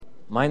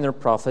minor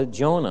prophet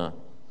Jonah.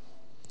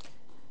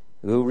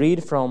 We'll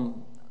read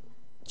from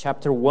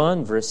chapter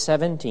 1, verse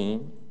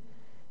 17,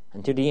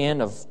 until the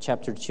end of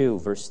chapter 2,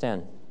 verse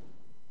 10.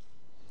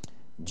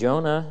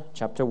 Jonah,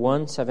 chapter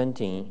 1,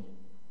 17,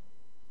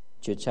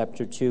 to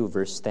chapter 2,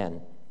 verse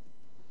 10.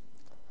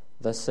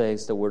 Thus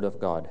says the word of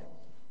God.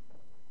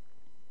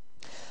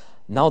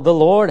 Now the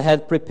Lord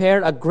had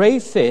prepared a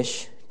great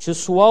fish to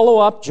swallow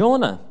up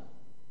Jonah.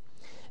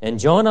 And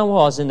Jonah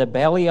was in the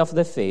belly of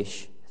the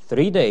fish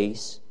 3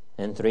 days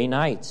and 3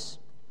 nights.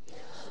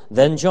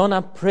 Then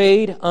Jonah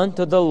prayed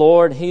unto the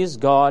Lord his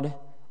God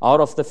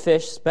out of the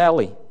fish's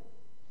belly,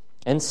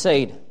 and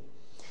said,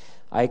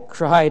 I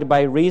cried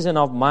by reason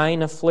of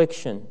mine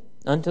affliction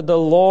unto the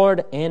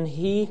Lord, and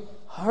he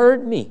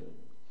heard me.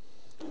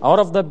 Out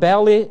of the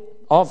belly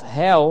of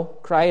hell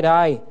cried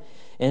I,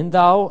 and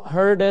thou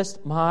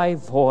heardest my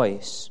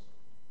voice.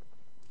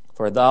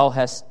 For thou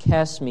hast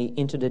cast me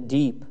into the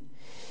deep,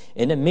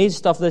 in the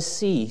midst of the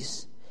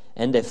seas,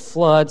 and the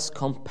floods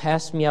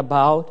compassed me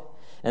about,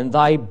 and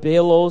thy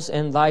billows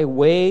and thy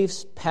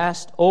waves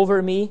passed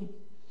over me.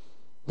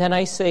 Then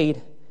I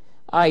said,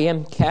 I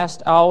am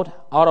cast out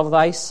of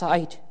thy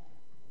sight.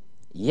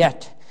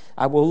 Yet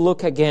I will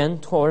look again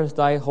towards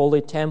thy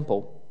holy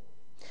temple.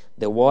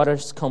 The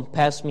waters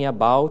compassed me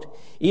about,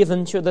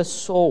 even to the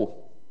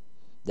soul.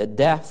 The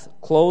depth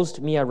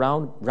closed me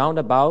round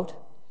about.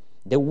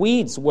 The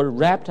weeds were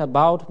wrapped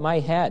about my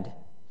head.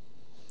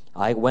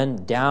 I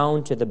went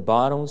down to the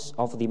bottoms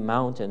of the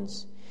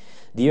mountains.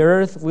 The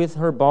earth with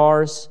her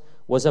bars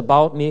was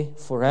about me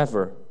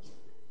forever.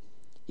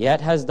 Yet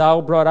hast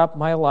thou brought up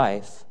my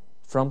life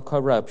from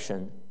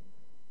corruption,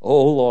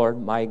 O Lord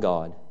my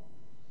God.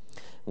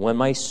 When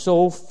my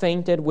soul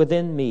fainted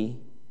within me,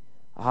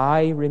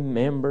 I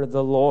remembered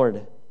the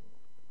Lord,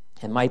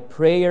 and my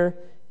prayer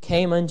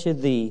came unto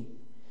thee,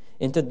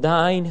 into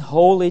thine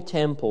holy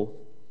temple.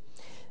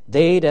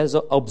 They that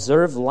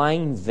observe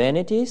lying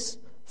vanities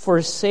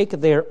forsake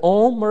their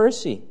own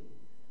mercy,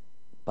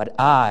 but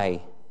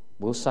I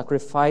will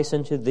sacrifice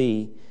unto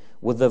thee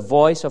with the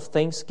voice of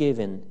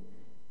thanksgiving.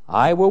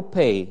 I will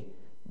pay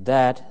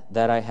that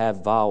I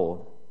have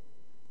vowed.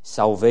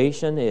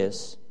 Salvation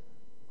is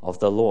of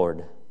the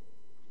Lord.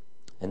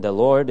 And the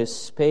Lord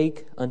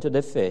spake unto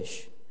the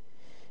fish,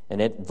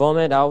 and it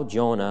vomited out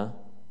Jonah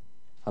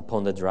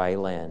upon the dry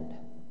land.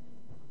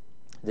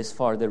 This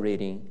far the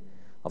reading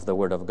of the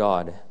word of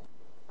God.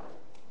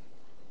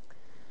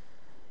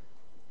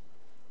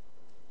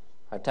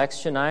 Our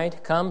text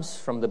tonight comes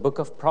from the book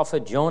of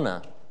prophet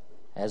Jonah,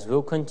 as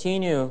we'll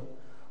continue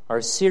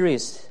our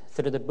series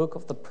through the book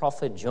of the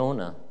prophet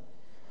Jonah.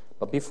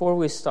 But before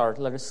we start,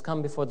 let us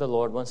come before the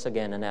Lord once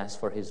again and ask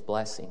for his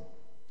blessing.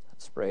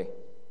 Let's pray.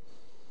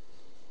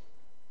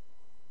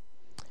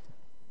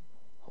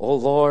 O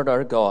Lord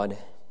our God,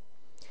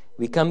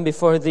 we come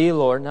before thee,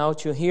 Lord, now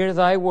to hear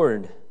thy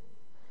word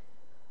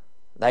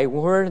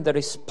that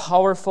is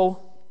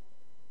powerful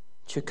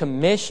to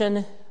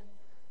commission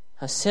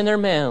a sinner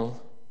man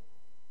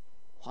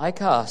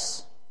like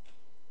us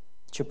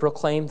to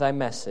proclaim thy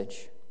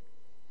message.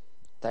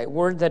 Thy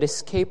word that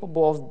is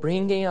capable of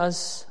bringing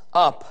us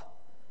up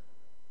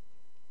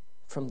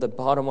from the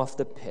bottom of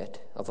the pit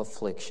of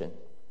affliction.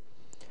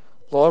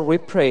 Lord, we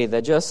pray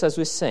that just as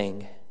we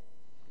sang,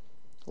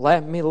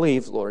 let me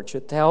live, Lord,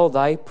 to tell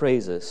thy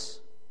praises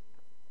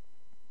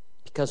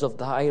because of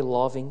thy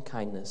loving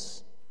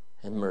kindness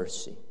and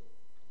mercy.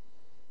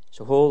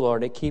 So, oh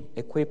Lord,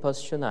 equip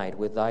us tonight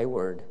with thy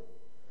word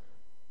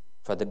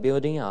for the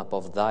building up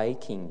of thy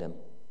kingdom.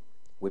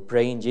 We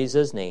pray in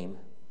Jesus' name.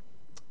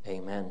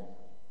 Amen.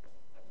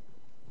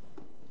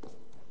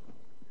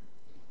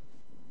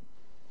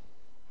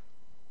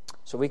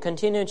 So we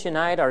continue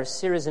tonight our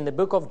series in the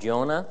book of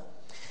Jonah,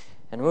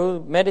 and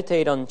we'll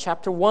meditate on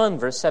chapter 1,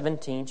 verse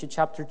 17 to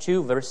chapter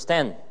 2, verse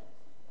 10.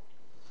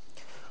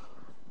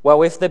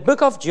 Well, if the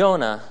book of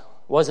Jonah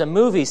was a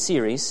movie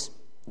series,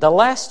 the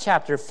last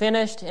chapter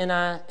finished in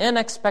an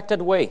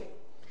unexpected way,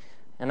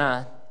 in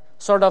a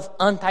sort of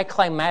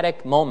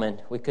anticlimactic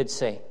moment, we could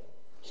say.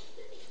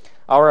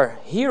 Our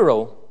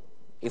hero,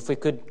 if we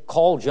could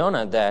call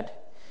Jonah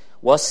that,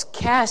 was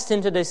cast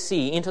into the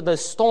sea, into the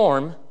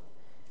storm,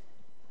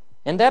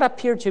 and that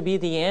appeared to be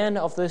the end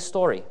of the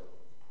story.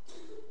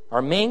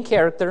 Our main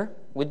character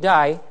would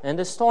die in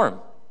the storm.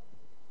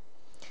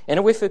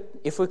 And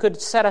if we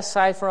could set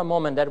aside for a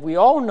moment that we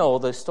all know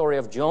the story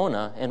of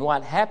Jonah and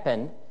what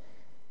happened,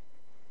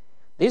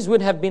 this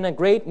would have been a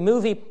great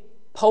movie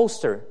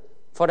poster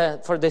for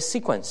the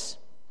sequence.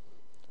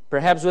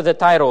 Perhaps with the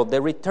title,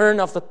 The Return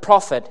of the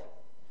Prophet,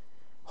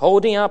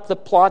 holding up the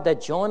plot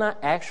that Jonah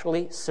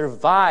actually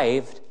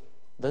survived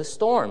the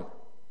storm.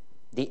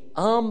 The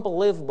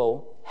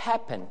unbelievable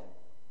happened.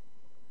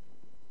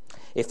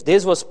 If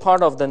this was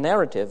part of the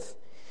narrative,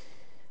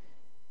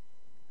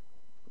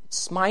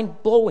 it's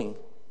mind-blowing.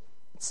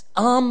 It's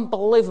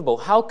unbelievable.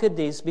 How could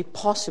this be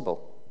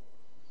possible?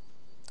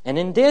 And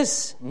in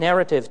this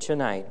narrative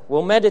tonight,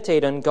 we'll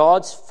meditate on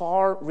God's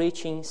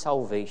far-reaching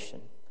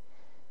salvation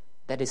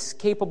that is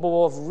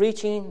capable of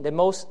reaching the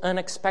most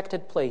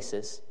unexpected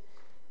places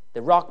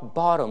the rock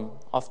bottom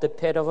of the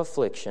pit of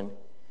affliction,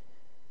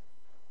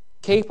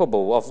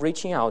 capable of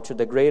reaching out to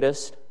the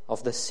greatest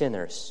of the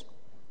sinners.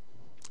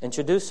 And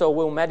to do so,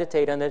 we'll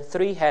meditate on the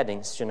 3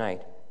 headings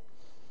tonight.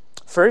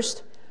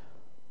 First,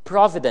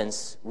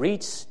 providence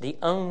reaches the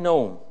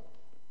unknown.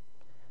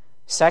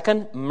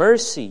 Second,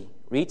 mercy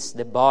reaches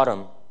the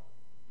bottom.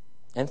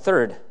 And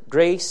third,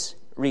 grace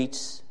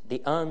reaches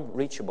the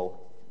unreachable.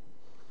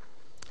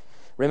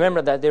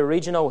 Remember that the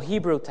original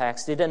Hebrew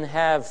text didn't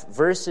have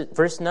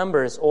verse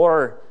numbers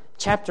or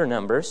chapter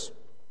numbers.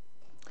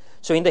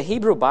 So in the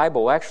Hebrew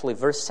Bible, actually,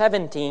 verse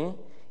 17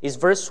 is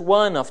verse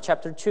 1 of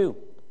chapter 2.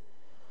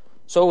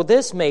 So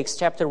this makes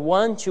chapter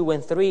 1, 2,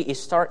 and 3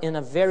 start in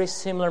a very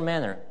similar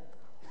manner.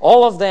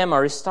 All of them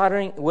are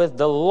starting with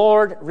the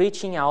Lord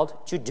reaching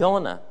out to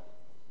Jonah.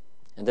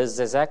 And this is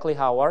exactly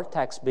how our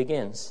text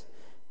begins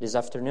this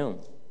afternoon.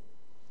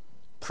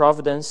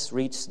 Providence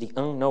reaches the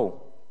unknown.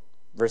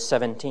 Verse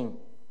 17.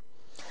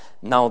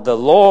 Now the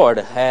Lord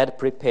had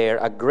prepared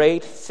a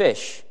great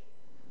fish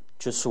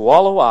to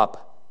swallow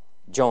up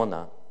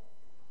Jonah.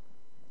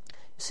 You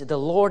see, the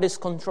Lord is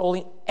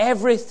controlling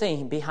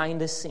everything behind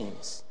the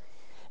scenes.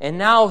 And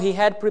now He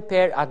had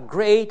prepared a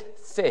great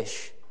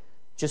fish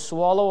to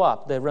swallow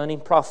up the running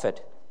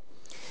prophet.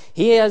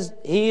 He is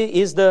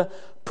the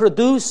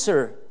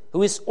producer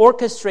who is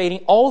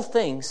orchestrating all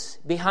things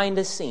behind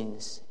the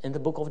scenes in the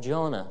book of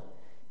Jonah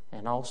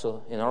and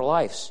also in our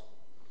lives.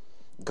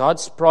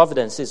 God's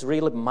providence is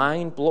really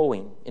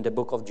mind-blowing in the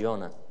book of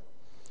Jonah.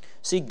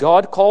 See,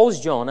 God calls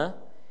Jonah,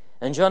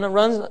 and Jonah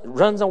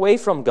runs away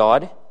from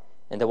God,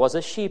 and there was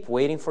a sheep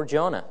waiting for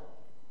Jonah.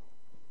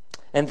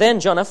 And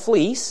then Jonah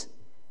flees,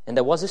 and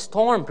there was a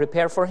storm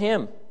prepared for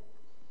him.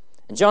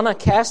 And Jonah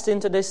cast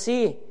into the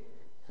sea,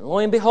 and lo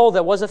and behold,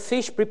 there was a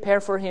fish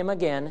prepared for him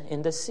again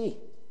in the sea.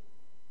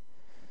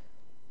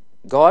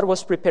 God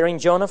was preparing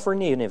Jonah for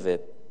Nineveh,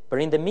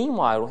 but in the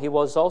meanwhile, He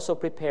was also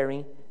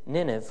preparing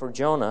Nineveh for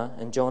Jonah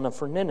and Jonah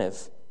for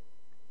Nineveh.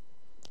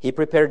 He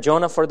prepared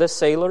Jonah for the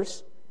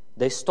sailors,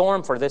 the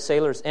storm for the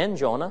sailors and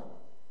Jonah,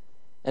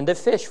 and the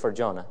fish for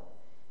Jonah.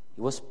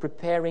 He was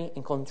preparing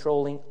and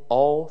controlling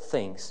all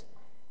things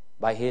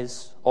by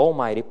His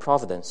almighty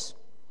providence.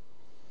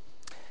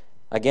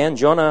 Again,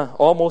 Jonah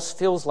almost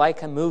feels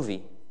like a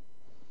movie.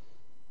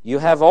 You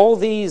have all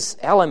these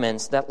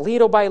elements that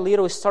little by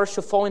little starts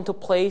to fall into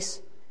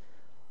place.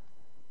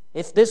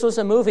 If this was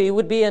a movie, it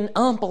would be an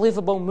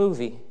unbelievable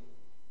movie.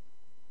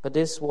 But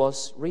this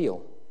was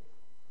real.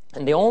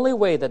 And the only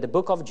way that the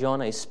book of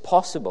Jonah is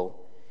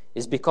possible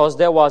is because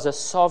there was a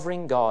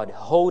sovereign God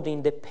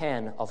holding the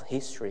pen of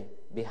history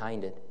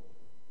behind it.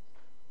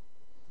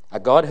 A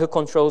God who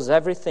controls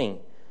everything,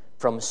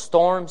 from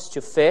storms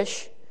to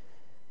fish,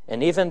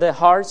 and even the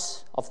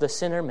hearts of the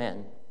sinner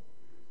man.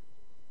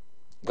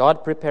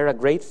 God prepared a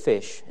great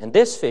fish, and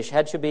this fish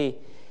had to be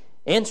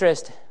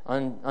interested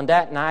on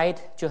that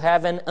night to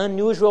have an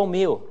unusual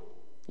meal.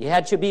 He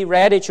had to be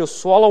ready to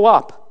swallow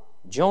up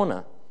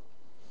Jonah.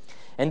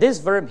 And this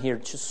verb here,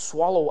 to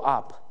swallow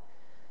up,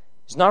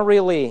 is not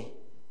really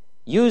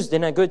used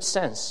in a good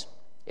sense.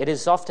 It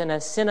is often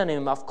a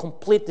synonym of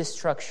complete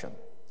destruction.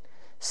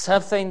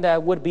 Something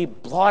that would be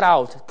blotted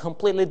out,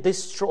 completely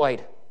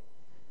destroyed.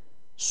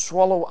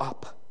 Swallow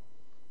up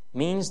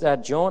means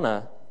that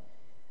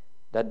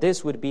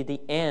this would be the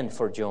end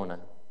for Jonah.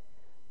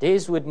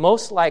 This would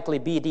most likely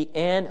be the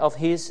end of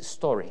his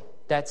story.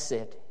 That's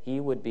it. He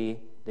would be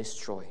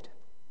destroyed.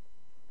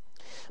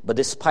 But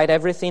despite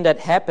everything that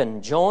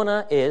happened,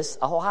 Jonah is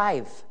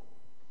alive.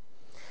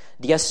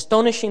 The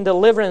astonishing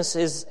deliverance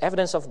is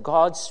evidence of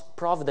God's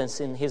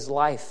providence in his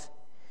life.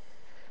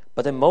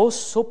 But the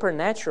most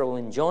supernatural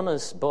in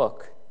Jonah's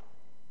book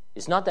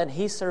is not that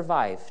he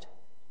survived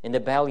in the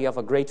belly of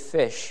a great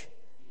fish,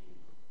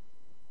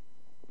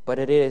 but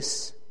it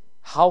is,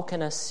 how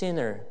can a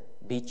sinner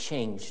be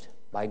changed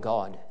by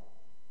God?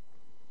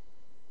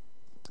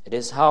 It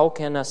is, how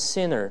can a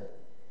sinner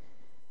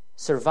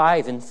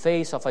survive in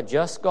face of a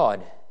just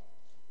God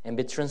and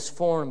be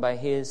transformed by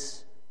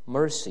His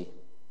mercy?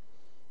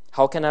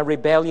 How can a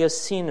rebellious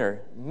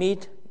sinner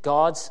meet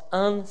God's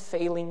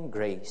unfailing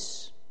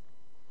grace?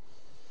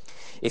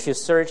 If you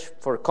search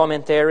for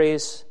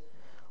commentaries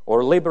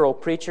or liberal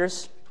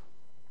preachers,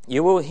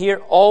 you will hear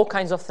all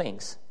kinds of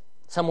things.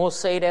 Some will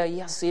say that,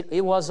 yes,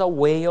 it was a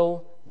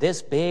whale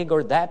this big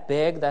or that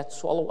big that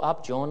swallowed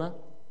up Jonah.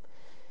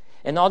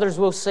 And others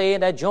will say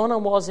that Jonah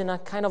was in a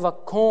kind of a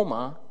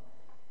coma,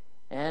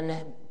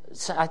 and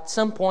at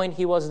some point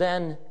he was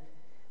then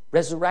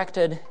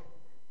resurrected,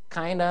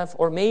 kind of,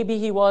 or maybe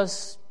he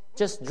was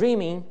just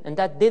dreaming and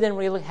that didn't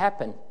really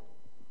happen.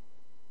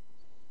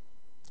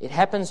 It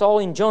happens all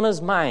in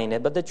Jonah's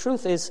mind, but the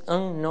truth is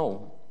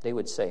unknown, they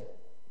would say.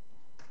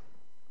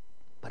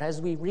 But as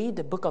we read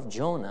the book of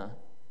Jonah,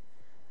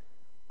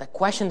 the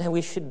question that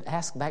we should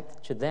ask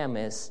back to them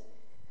is,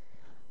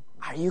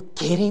 are you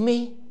kidding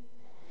me?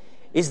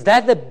 Is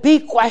that the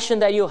big question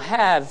that you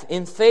have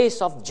in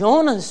face of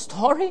Jonah's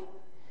story?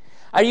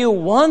 Are you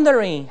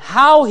wondering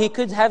how he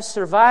could have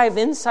survived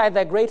inside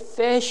that great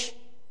fish?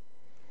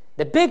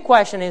 The big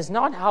question is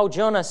not how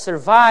Jonah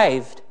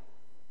survived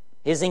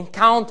his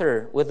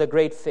encounter with the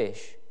great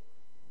fish.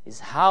 It's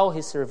how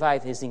he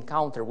survived his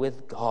encounter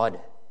with God,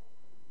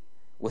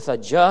 with a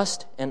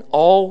just and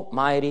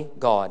almighty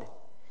God.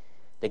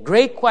 The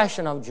great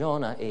question of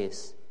Jonah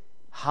is,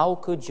 how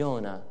could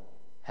Jonah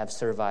have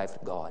survived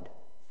God?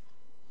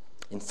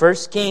 In 1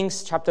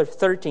 Kings chapter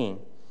 13,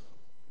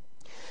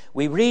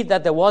 we read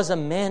that there was a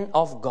man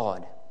of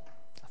God,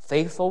 a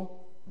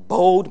faithful,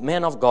 bold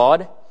man of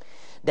God,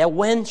 that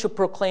went to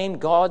proclaim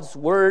God's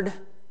word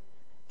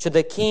to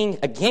the king,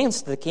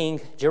 against the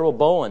king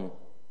Jeroboam.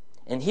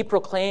 And he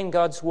proclaimed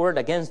God's word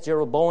against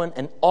Jeroboam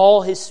and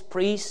all his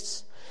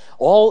priests,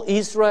 all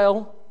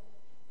Israel.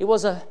 He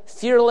was a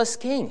fearless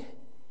king.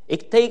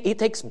 It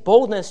takes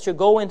boldness to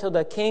go into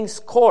the king's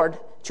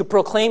court to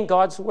proclaim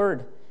God's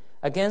word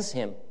against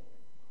him.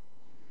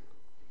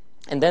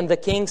 And then the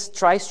king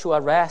tries to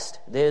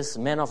arrest this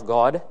man of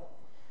God.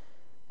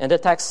 And the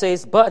text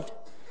says, but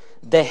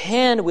the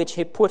hand which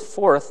he put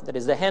forth, that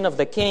is the hand of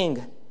the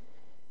king,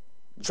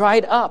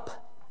 dried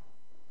up.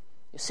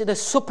 You see, the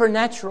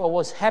supernatural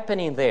was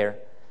happening there.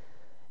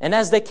 And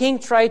as the king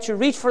tried to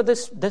reach for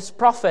this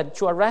prophet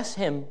to arrest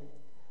him,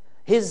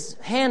 his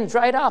hand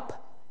dried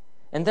up.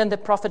 And then the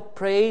prophet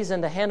prays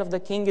and the hand of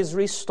the king is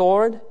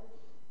restored.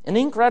 An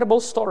incredible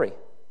story.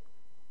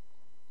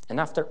 And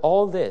after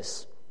all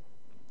this,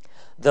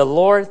 the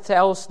Lord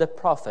tells the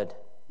prophet,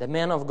 the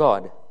man of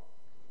God,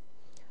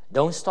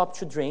 don't stop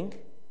to drink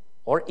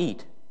or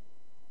eat.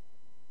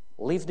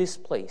 Leave this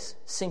place.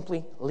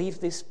 Simply leave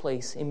this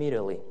place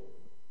immediately.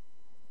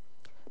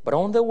 But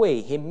on the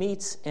way, he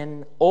meets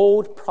an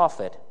old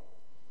prophet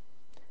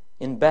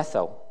in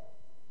Bethel.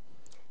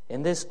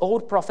 And this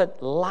old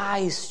prophet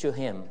lies to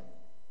him.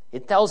 He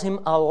tells him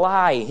a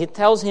lie. He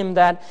tells him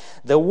that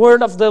the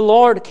word of the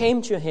Lord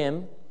came to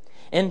him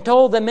and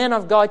told the man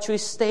of God to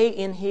stay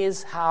in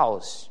his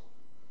house.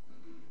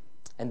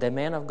 And the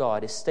man of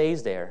God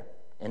stays there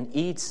and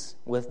eats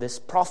with this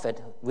prophet,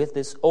 with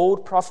this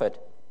old prophet.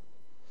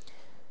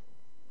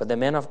 But the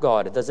man of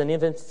God doesn't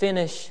even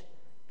finish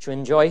to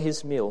enjoy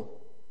his meal,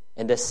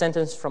 and the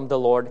sentence from the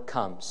Lord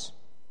comes.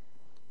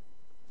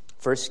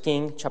 1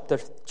 Kings chapter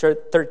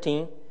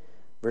 13,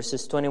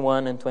 verses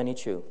 21 and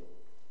 22.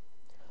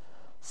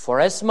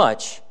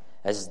 Forasmuch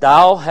as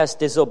thou hast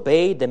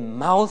disobeyed the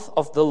mouth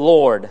of the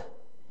Lord,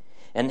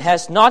 and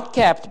hast not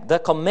kept the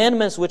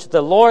commandments which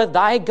the Lord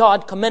thy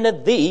God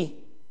commanded thee,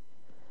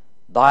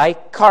 thy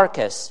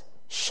carcass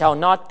shall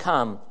not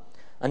come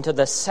unto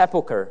the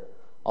sepulchre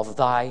of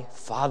thy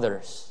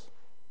fathers.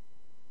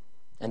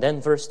 And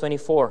then verse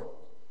 24.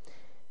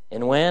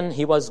 And when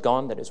he was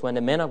gone, that is, when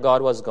the man of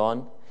God was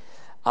gone,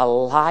 a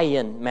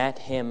lion met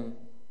him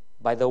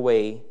by the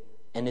way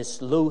and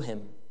slew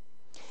him.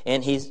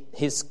 And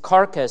his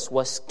carcass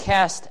was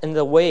cast in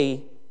the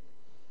way,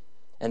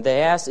 and the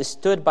ass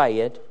stood by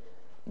it.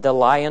 The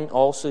lion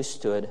also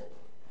stood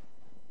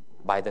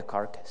by the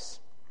carcass.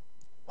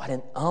 What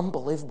an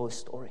unbelievable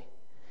story.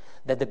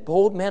 That the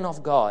bold man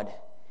of God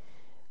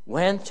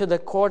went to the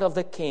court of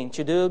the king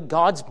to do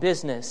God's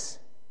business,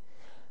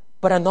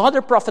 but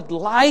another prophet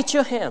lied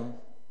to him,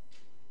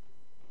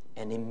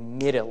 and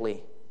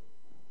immediately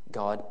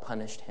God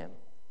punished him.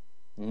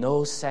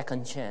 No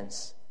second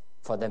chance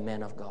for the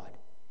man of God.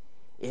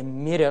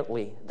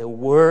 Immediately the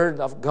word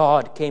of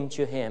God came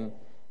to him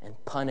and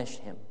punished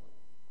him.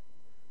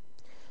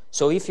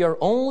 So if your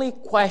only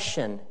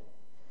question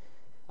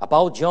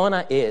about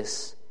Jonah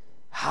is,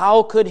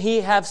 how could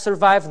he have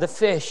survived the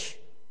fish?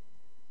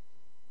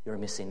 You're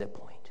missing the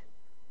point.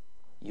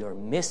 You're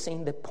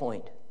missing the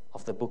point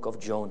of the book of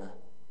Jonah.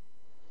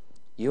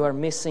 You are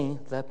missing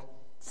the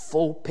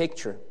full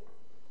picture.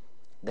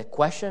 The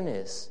question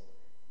is,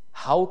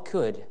 how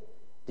could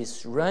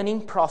this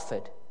running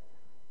prophet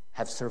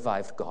have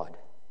survived God?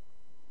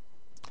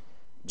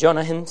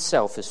 Jonah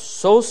himself is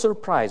so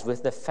surprised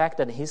with the fact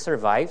that he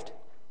survived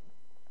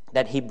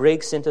that he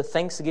breaks into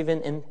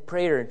thanksgiving and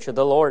prayer to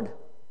the Lord.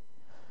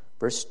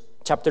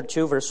 Chapter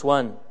 2, verse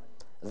 1.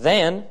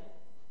 Then,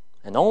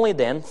 and only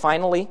then,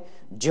 finally,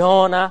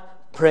 Jonah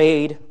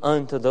prayed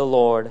unto the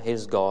Lord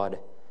his God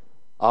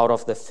out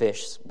of the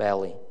fish's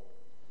belly.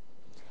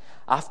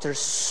 After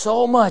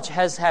so much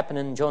has happened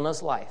in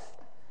Jonah's life,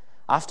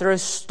 after a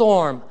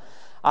storm,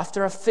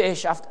 after a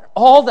fish, after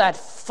all that,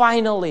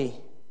 finally,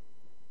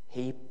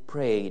 he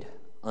prayed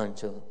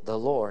unto the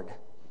Lord.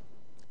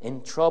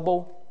 In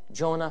trouble,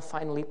 Jonah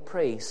finally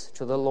prays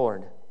to the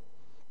Lord.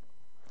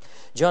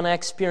 Jonah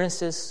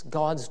experiences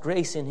God's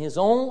grace in his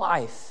own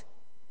life,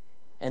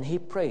 and he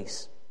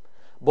prays,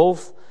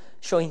 both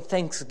showing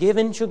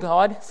thanksgiving to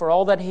God for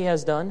all that he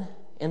has done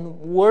and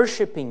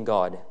worshiping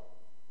God.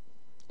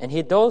 And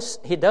he does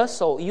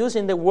so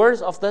using the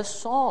words of the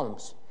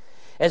Psalms.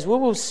 As we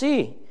will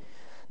see,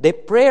 the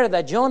prayer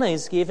that Jonah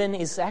is given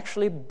is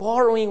actually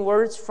borrowing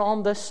words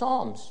from the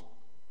Psalms.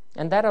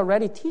 And that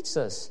already teaches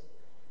us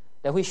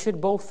that we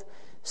should both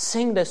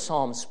sing the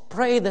Psalms,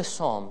 pray the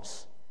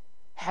Psalms,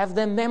 have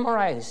them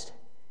memorized,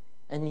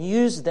 and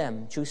use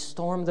them to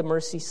storm the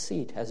mercy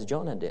seat as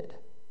Jonah did.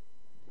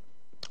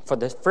 For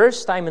the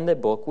first time in the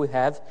book, we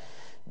have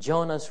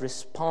Jonah's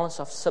response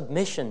of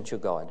submission to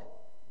God,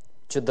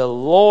 to the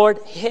Lord,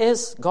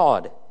 his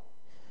God,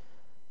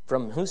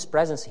 from whose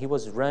presence he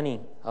was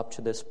running up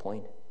to this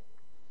point.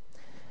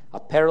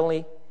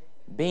 Apparently,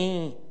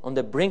 being on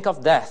the brink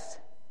of death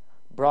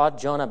brought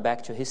Jonah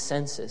back to his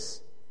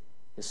senses.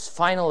 He was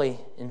finally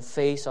in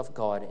face of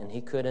God, and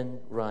he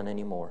couldn't run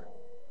anymore.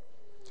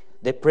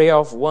 The prayer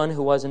of one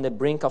who was in the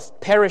brink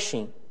of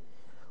perishing,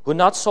 who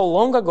not so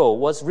long ago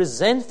was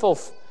resentful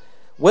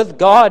with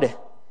God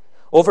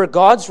over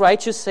God's right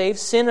to save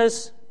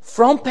sinners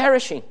from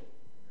perishing.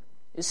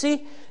 You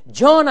see,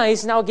 Jonah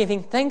is now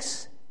giving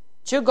thanks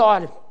to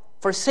God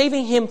for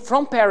saving him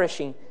from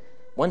perishing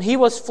when he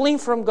was fleeing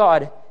from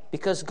God,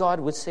 because God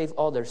would save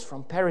others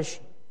from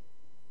perishing.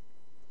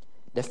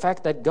 The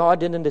fact that God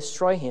didn't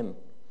destroy him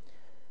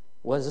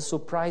was a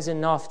surprise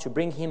enough to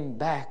bring him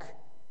back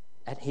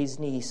at his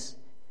knees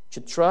to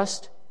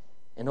trust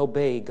and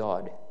obey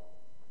God.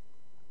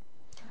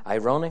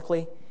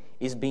 Ironically,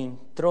 he's being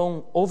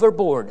thrown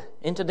overboard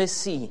into the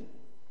sea,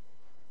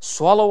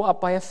 swallowed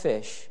up by a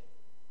fish,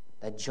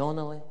 that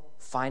Jonah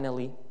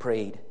finally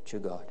prayed to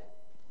God.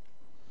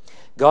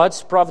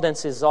 God's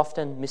providence is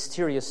often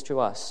mysterious to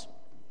us.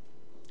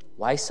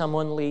 Why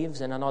someone lives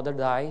and another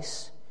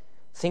dies,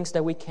 things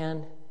that we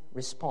can't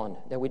respond,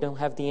 that we don't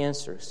have the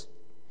answers.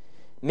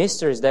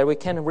 Mysteries that we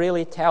can't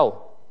really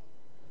tell.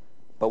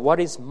 But what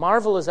is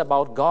marvelous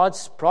about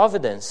God's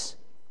providence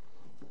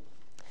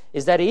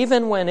is that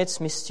even when it's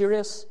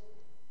mysterious,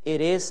 it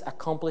is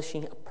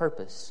accomplishing a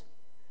purpose.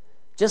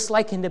 Just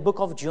like in the book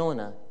of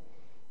Jonah,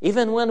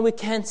 even when we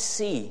can't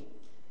see,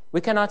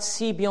 we cannot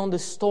see beyond the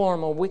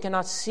storm, or we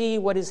cannot see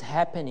what is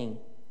happening,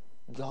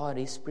 God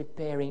is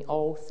preparing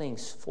all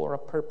things for a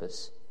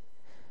purpose,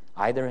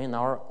 either in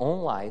our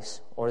own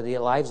lives or the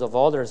lives of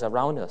others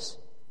around us.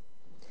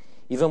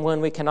 Even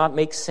when we cannot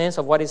make sense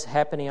of what is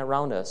happening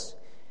around us,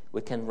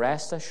 we can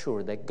rest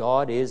assured that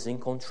God is in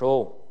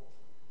control,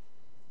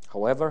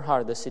 however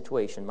hard the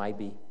situation might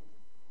be.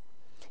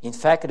 In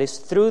fact, it is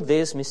through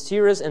this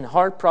mysterious and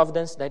hard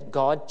providence that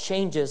God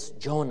changes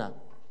Jonah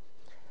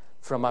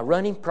from a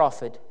running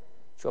prophet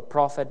to a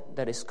prophet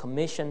that is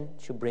commissioned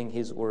to bring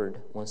his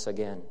word once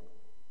again.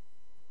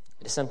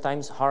 It is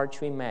sometimes hard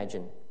to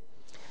imagine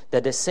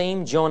that the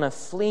same Jonah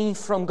fleeing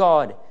from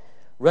God,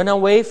 run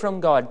away from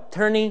God,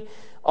 turning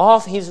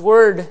off his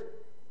word,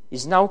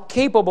 is now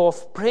capable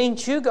of praying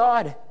to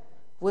God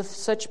with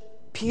such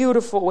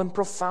beautiful and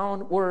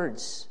profound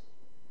words,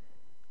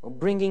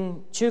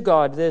 bringing to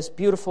God this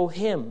beautiful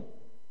hymn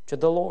to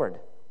the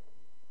Lord.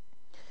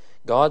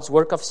 God's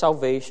work of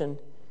salvation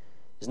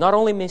is not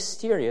only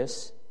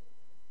mysterious,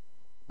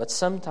 but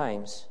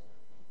sometimes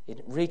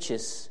it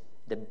reaches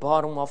the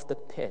bottom of the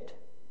pit.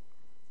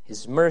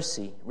 His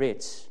mercy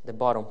reaches the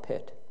bottom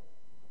pit.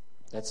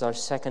 That's our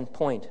second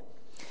point.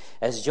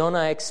 As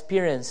Jonah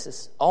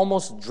experiences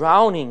almost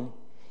drowning,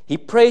 he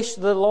prays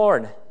to the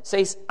Lord,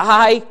 says,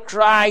 "I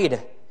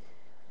cried."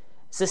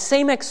 It's the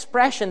same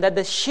expression that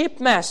the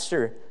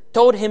shipmaster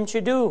told him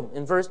to do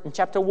in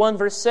chapter 1,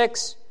 verse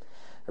 6.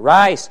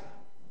 "Arise,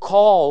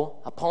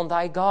 call upon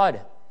thy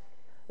God."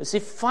 You see,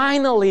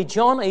 finally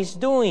Jonah is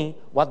doing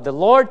what the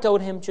Lord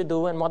told him to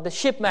do and what the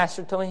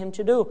shipmaster told him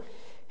to do.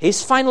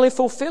 He's finally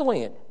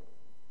fulfilling it.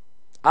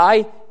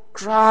 "I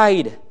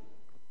cried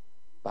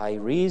by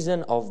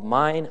reason of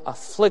mine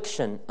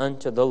affliction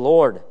unto the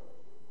Lord."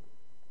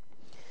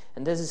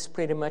 And this is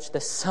pretty much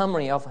the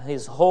summary of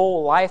his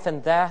whole life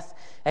and death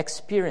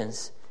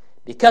experience.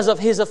 Because of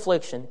his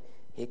affliction,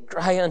 he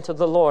cried unto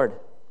the Lord.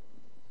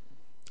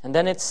 And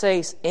then it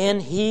says,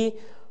 "And he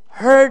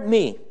heard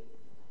me.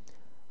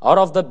 Out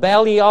of the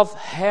belly of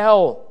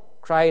hell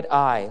cried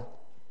I,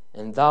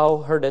 and thou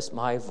heardest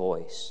my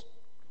voice."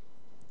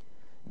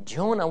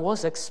 Jonah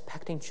was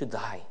expecting to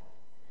die.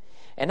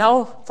 And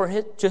now,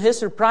 to his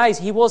surprise,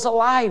 he was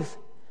alive.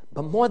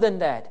 But more than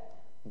that,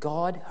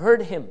 God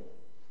heard him.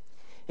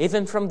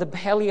 Even from the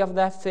belly of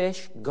that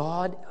fish,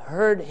 God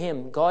heard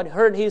him. God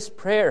heard his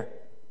prayer.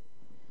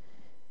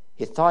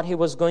 He thought he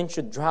was going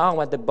to drown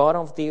at the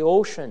bottom of the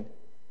ocean.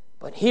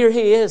 But here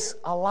he is,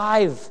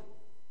 alive.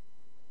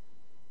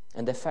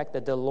 And the fact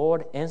that the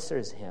Lord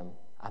answers him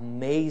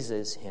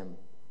amazes him.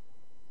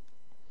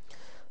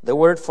 The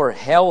word for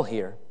hell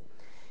here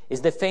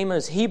is the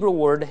famous Hebrew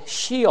word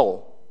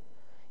Sheol.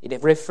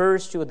 It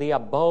refers to the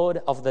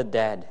abode of the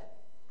dead,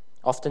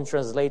 often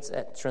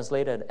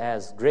translated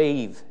as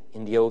grave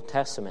in the Old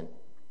Testament.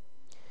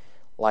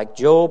 Like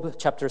Job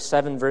chapter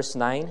 7 verse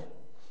 9,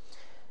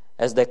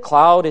 "As the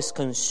cloud is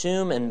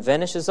consumed and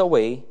vanishes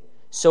away,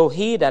 so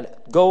he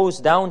that goes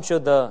down to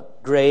the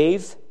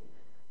grave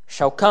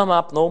shall come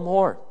up no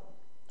more."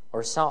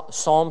 Or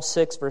Psalm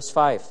 6 verse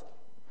 5,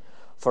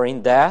 "For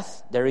in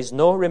death there is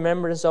no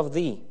remembrance of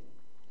thee.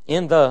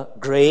 In the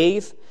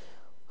grave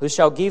who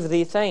shall give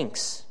thee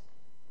thanks?"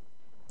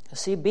 You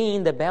see, being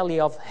in the belly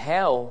of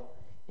hell,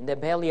 in the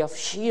belly of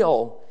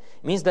Sheol,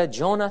 means that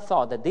Jonah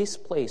thought that this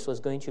place was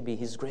going to be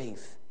his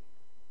grave.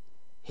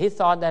 He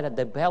thought that at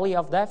the belly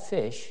of that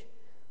fish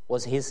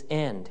was his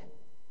end.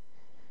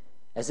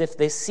 As if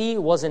the sea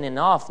wasn't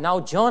enough, now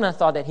Jonah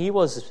thought that he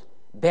was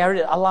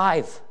buried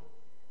alive.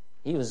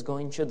 He was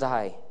going to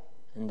die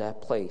in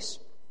that place.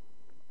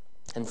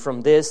 And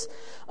from this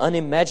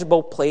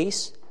unimaginable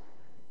place,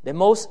 the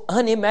most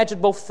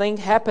unimaginable thing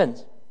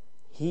happened.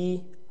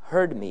 He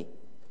heard me.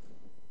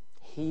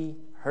 He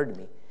heard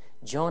me.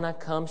 Jonah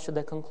comes to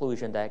the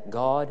conclusion that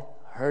God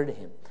heard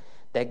him,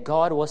 that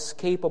God was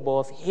capable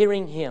of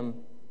hearing him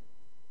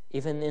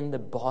even in the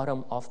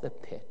bottom of the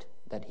pit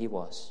that he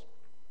was.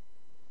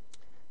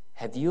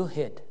 Have you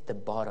hit the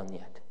bottom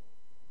yet?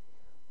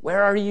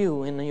 Where are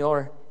you in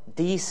your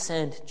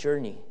descent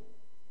journey?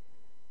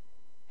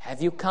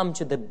 Have you come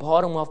to the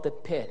bottom of the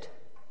pit?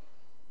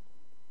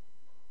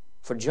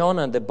 For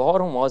Jonah, the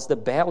bottom was the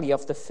belly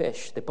of the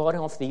fish, the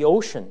bottom of the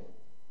ocean.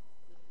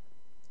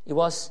 It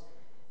was,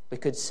 we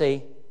could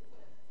say,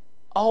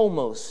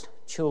 almost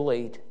too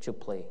late to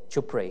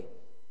pray.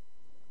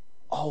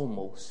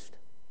 Almost.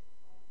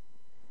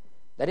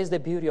 That is the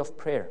beauty of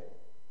prayer.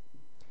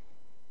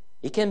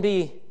 It can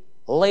be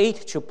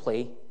late to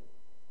pray,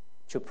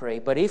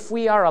 but if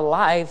we are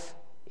alive,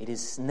 it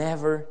is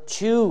never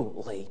too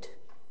late.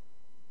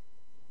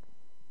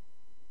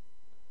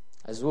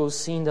 As we'll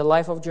see in the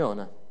life of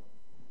Jonah,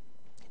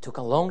 it took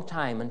a long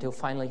time until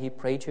finally he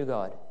prayed to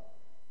God.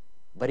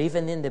 But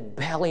even in the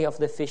belly of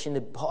the fish, in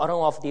the bottom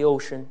of the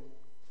ocean,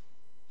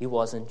 it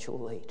wasn't too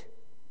late.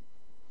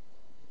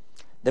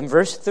 Then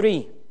verse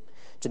 3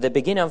 to the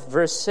beginning of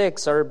verse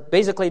 6 are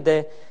basically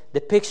the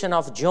depiction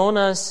of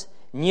Jonah's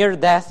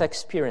near-death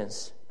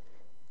experience.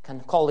 You can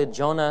call it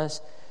Jonah's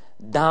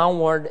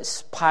downward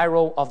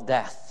spiral of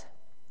death.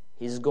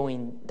 He's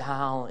going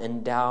down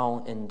and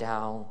down and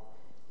down,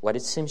 what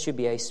it seems to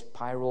be a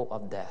spiral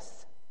of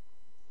death.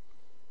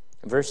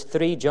 Verse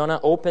 3, Jonah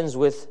opens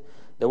with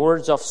the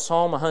words of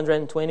Psalm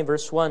 120,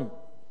 verse 1.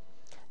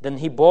 Then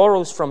he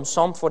borrows from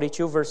Psalm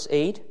 42, verse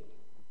 8.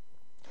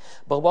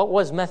 But what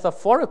was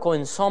metaphorical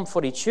in Psalm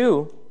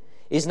 42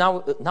 is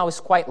now is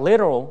quite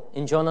literal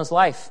in Jonah's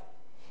life.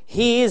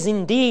 He is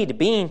indeed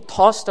being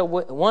tossed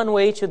one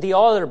way to the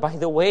other by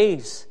the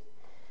waves.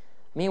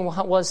 I mean,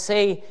 what was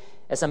said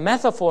as a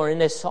metaphor in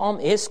this psalm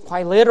is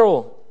quite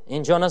literal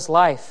in Jonah's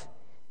life.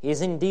 He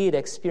is indeed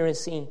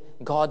experiencing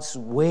God's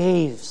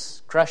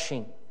waves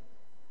crushing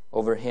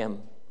over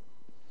him.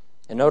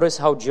 And notice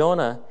how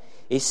Jonah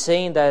is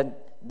saying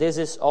that this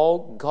is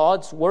all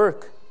God's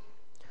work.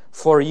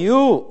 For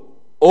you,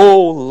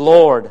 O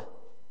Lord,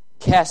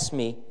 cast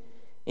me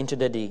into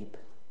the deep.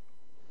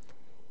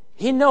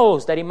 He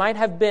knows that it might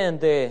have been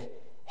the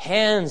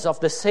hands of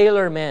the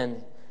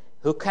sailormen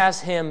who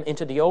cast him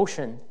into the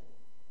ocean.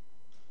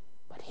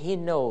 But he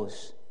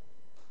knows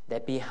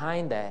that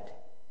behind that,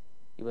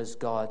 it was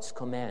God's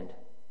command.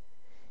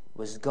 It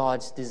was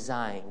God's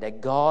design,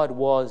 that God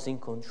was in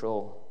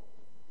control.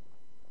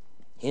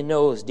 He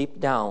knows deep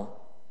down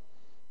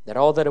that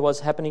all that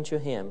was happening to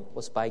him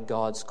was by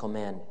God's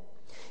command.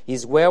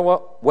 He's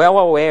well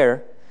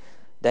aware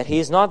that he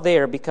is not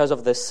there because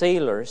of the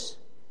sailors,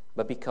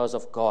 but because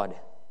of God.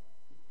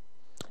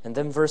 And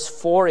then verse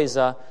 4 is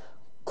a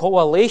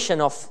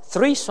coalition of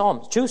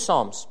two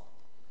Psalms.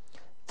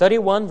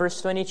 31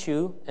 verse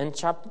 22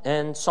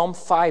 and Psalm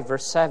 5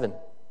 verse 7.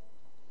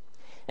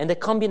 And the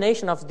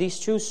combination of these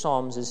two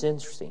Psalms is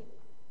interesting.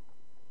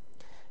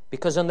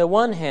 Because on the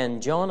one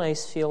hand, Jonah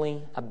is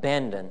feeling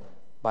abandoned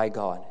by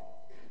God.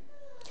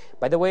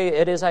 By the way,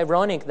 it is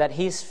ironic that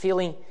he's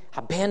feeling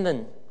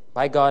abandoned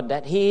by God,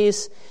 that he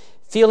is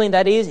feeling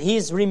that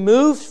he's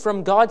removed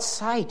from God's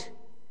sight.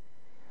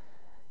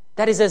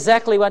 That is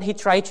exactly what he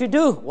tried to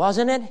do,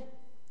 wasn't it?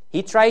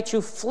 He tried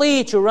to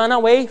flee, to run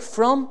away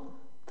from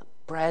the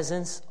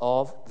presence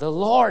of the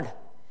Lord.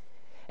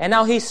 And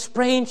now he's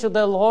praying to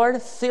the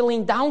Lord,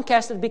 feeling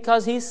downcasted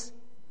because he's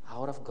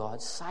out of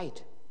God's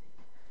sight.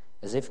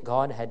 As if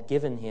God had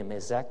given him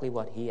exactly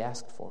what he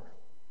asked for.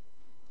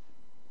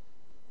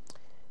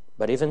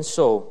 But even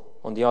so,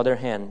 on the other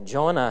hand,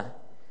 Jonah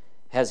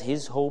has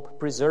his hope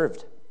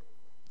preserved.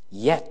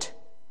 Yet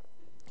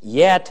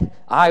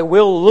I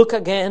will look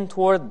again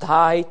toward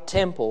thy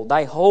temple,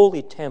 thy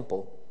holy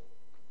temple.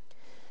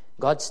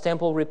 God's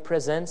temple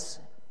represents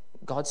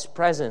God's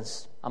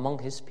presence among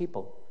his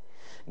people.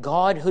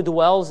 God who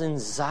dwells in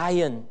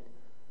Zion,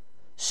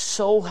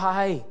 so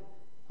high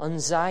on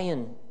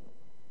Zion.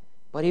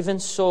 But even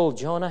so,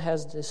 Jonah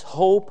has this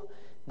hope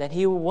that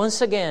he will once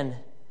again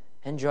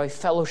enjoy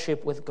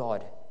fellowship with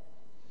God.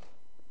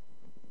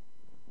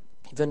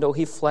 Even though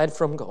he fled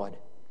from God,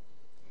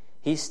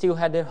 he still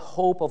had the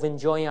hope of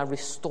enjoying a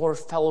restored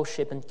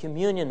fellowship and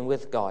communion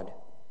with God.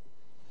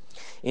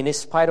 In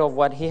spite of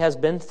what he has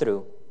been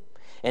through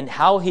and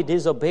how he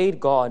disobeyed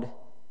God,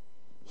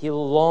 he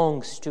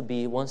longs to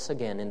be once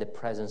again in the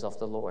presence of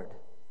the Lord.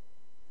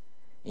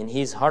 In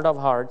his heart of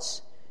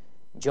hearts,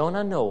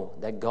 Jonah knows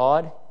that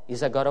God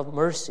is a God of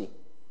mercy.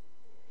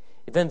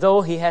 Even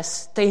though he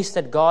has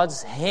tasted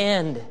God's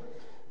hand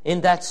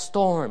in that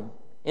storm,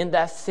 in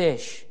that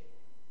fish,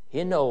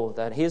 he knows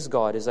that his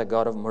God is a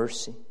God of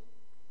mercy.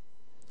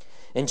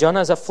 And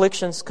Jonah's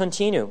afflictions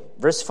continue.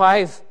 Verse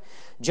 5,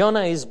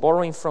 Jonah is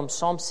borrowing from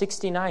Psalm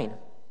 69,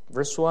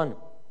 verse 1.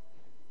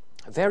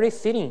 A very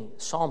fitting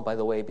psalm, by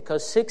the way,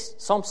 because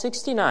Psalm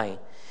 69,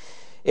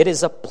 it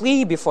is a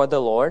plea before the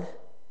Lord,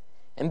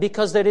 and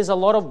because there is a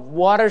lot of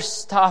water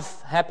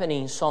stuff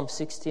happening in Psalm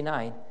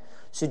 69,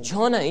 so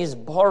Jonah is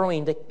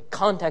borrowing the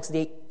context,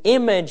 the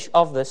image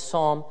of the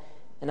psalm,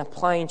 and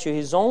applying to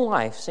his own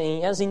life,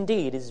 saying, yes,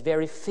 indeed, it's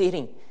very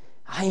fitting.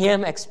 I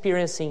am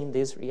experiencing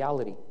this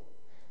reality.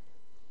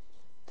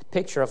 The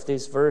picture of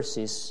this verse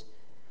is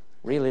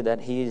really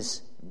that he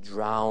is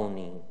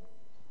drowning.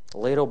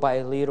 Little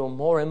by little,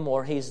 more and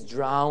more, he's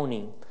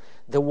drowning.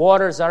 The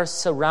waters are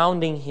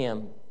surrounding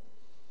him.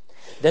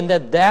 Then the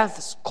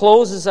death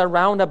closes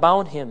around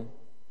about him.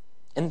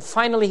 And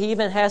finally, he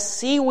even has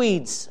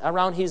seaweeds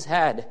around his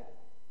head.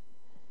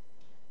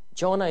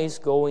 Jonah is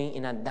going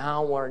in a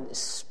downward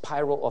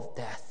spiral of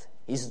death.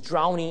 He's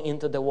drowning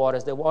into the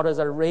waters. The waters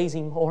are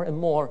raising more and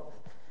more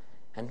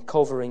and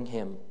covering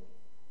him.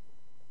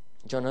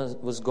 Jonah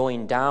was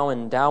going down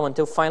and down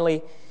until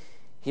finally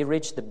he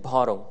reached the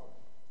bottom.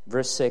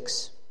 Verse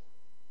 6,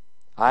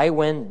 I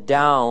went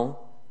down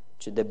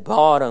to the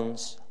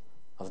bottoms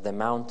of the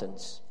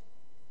mountains.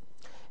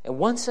 And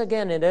once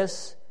again, it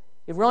is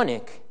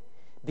ironic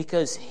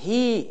because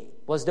he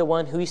was the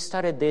one who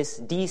started this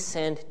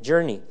descent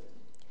journey.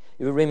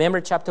 You remember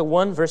chapter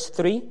 1, verse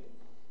 3?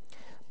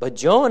 But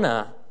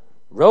Jonah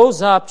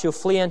rose up to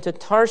flee unto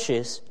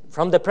Tarshish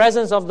from the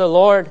presence of the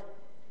Lord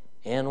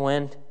and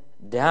went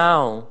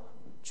down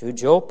to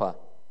Joppa.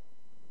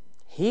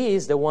 He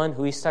is the one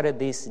who started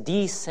this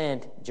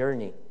descent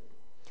journey.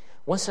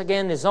 Once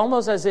again, it's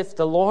almost as if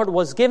the Lord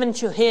was giving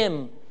to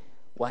him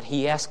what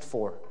he asked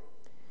for.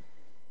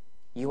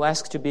 You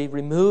ask to be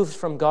removed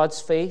from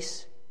God's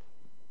face?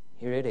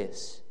 Here it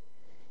is.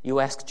 You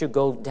ask to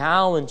go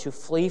down and to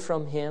flee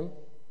from Him?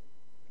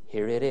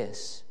 Here it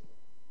is.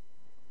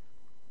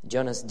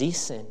 Jonah's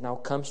descent now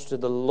comes to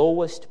the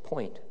lowest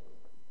point.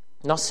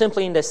 Not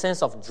simply in the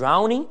sense of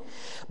drowning,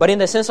 but in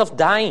the sense of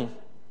dying.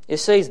 It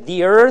says,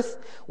 the earth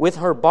with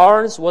her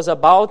bars was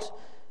about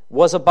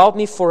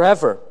me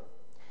forever.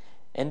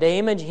 And the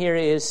image here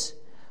is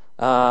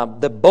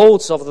the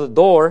bolts of the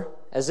door,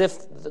 as if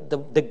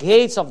the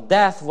gates of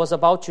death was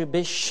about to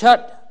be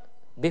shut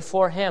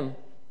before him.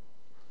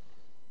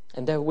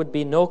 And there would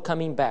be no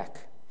coming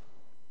back.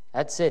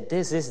 That's it.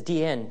 This is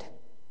the end.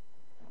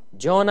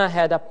 Jonah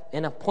had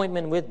an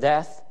appointment with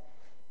death,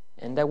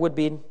 and there would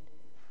be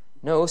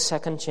no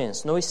second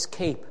chance, no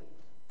escape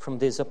from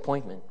this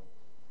appointment.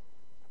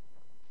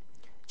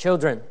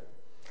 Children,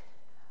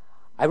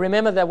 I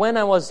remember that when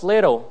I was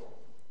little,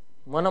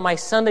 one of my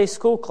Sunday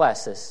school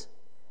classes,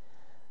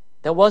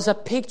 there was a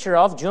picture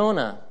of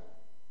Jonah,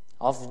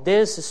 of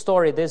this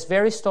story, this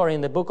very story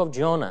in the book of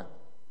Jonah.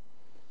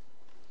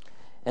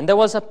 And there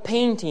was a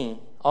painting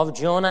of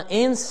Jonah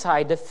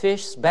inside the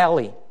fish's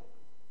belly.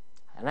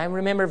 And I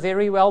remember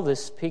very well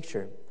this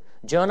picture.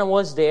 Jonah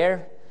was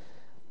there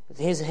with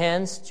his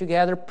hands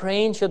together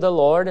praying to the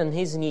Lord on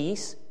his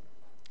knees.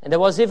 And there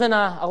was even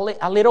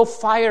a little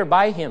fire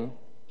by him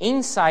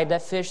inside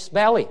that fish's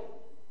belly.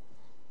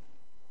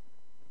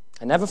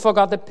 I never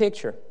forgot the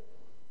picture.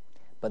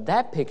 But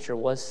that picture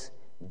was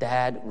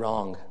dead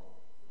wrong.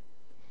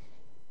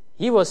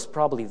 He was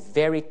probably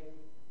very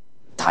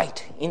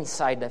tight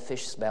inside that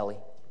fish's belly.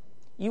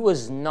 It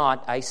was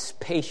not a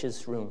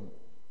spacious room.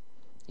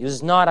 It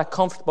was not a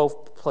comfortable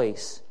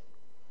place.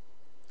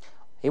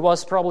 He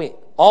was probably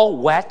all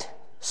wet,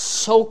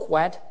 soaked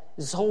wet,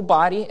 his whole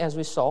body, as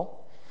we saw.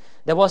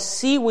 There was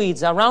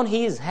seaweeds around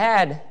his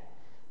head,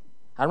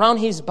 around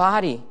his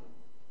body.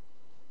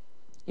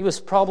 He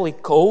was probably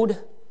cold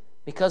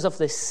because of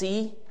the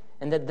sea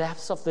and the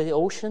depths of the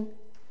ocean.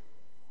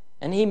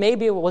 And he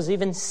maybe was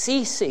even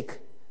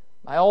seasick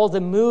by all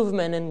the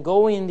movement and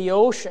going in the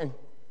ocean.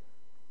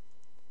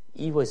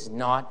 It was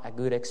not a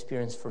good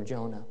experience for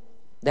Jonah.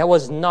 That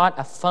was not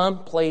a fun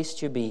place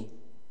to be.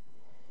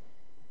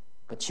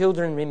 But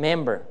children,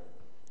 remember,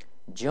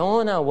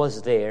 Jonah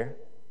was there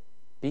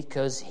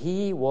because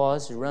he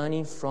was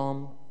running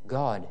from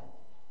God.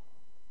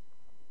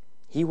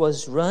 He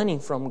was running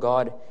from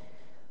God.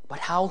 But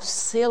how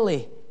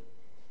silly.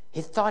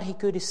 He thought he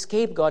could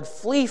escape God,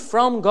 flee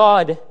from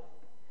God.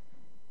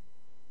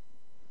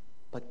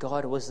 But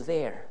God was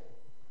there.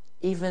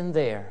 Even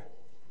there,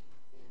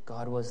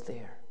 God was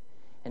there.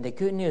 And the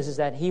good news is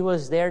that He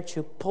was there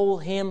to pull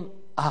him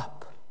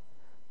up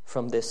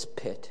from this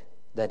pit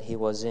that he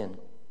was in.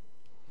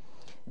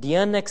 The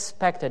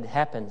unexpected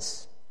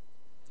happens.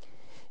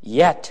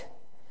 Yet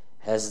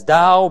hast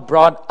thou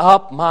brought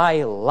up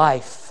my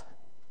life.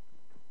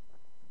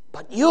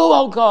 But you,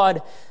 O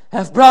God,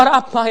 have brought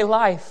up my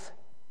life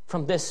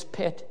from this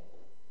pit.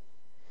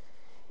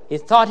 He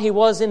thought he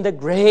was in the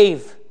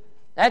grave.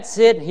 That's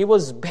it. He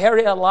was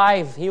buried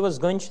alive. He was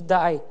going to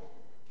die.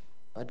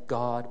 But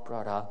God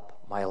brought up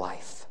my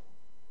life.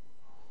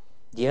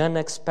 The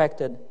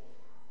unexpected,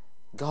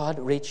 God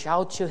reached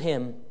out to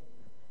him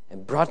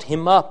and brought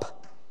him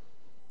up.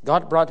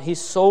 God brought his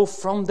soul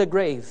from the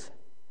grave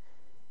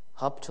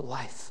up to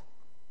life.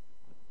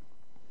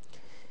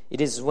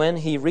 It is when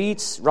he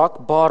reaches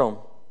rock bottom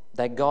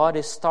that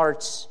God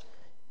starts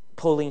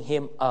pulling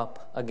him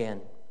up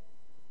again.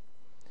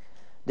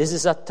 This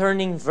is a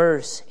turning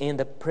verse in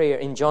the prayer,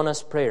 in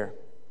Jonah's prayer.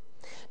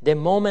 The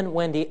moment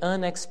when the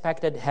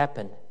unexpected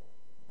happened.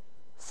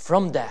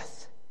 From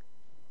death,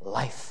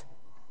 life.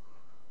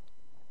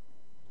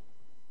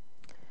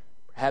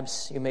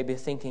 Perhaps you may be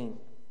thinking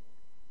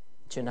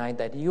tonight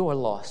that you are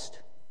lost.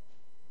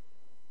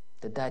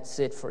 That that's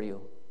it for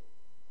you.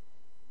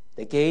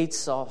 The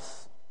gates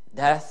of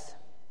death,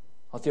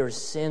 of your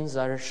sins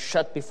are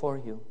shut before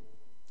you.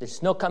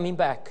 There's no coming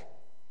back.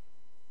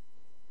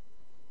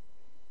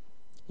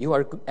 You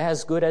are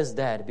as good as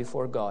dead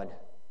before God.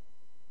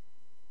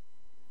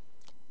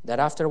 That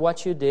after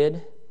what you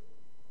did,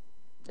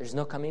 there's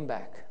no coming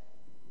back.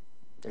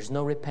 There's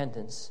no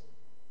repentance.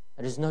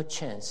 There is no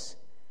chance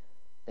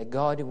that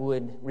God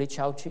would reach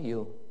out to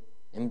you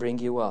and bring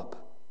you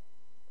up.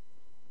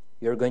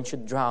 You're going to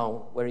drown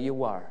where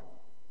you are.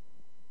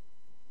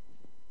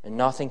 And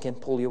nothing can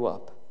pull you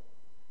up.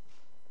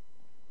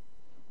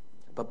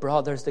 But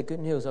brothers, the good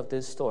news of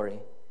this story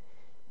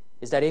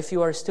is that if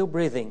you are still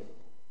breathing,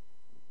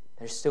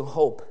 there's still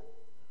hope.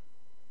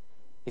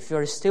 If you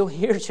are still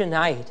here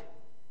tonight,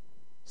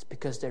 it's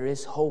because there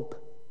is hope,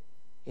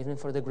 even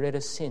for the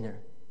greatest sinner.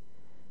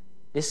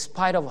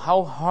 Despite of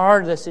how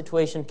hard the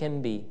situation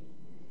can be,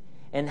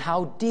 and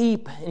how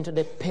deep into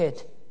the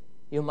pit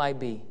you might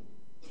be.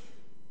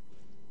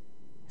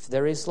 If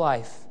there is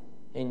life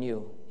in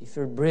you, if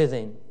you're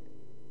breathing,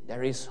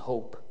 there is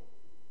hope.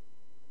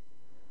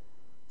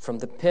 From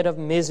the pit of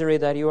misery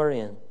that you are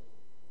in,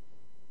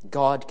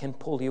 God can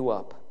pull you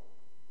up.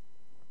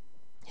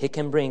 He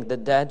can bring the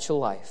dead to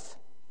life.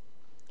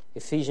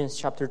 Ephesians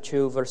chapter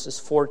 2, verses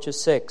 4 to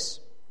 6.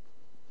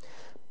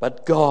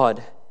 But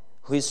God,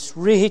 who is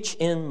rich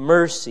in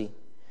mercy,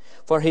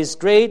 for His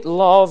great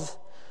love,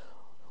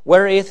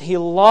 wherewith He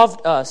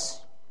loved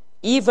us,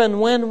 even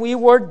when we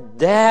were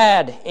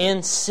dead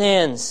in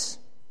sins,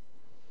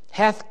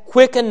 hath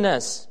quickened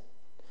us.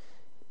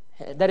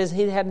 That is,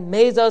 He had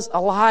made us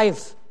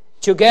alive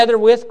together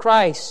with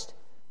Christ.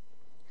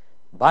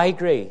 By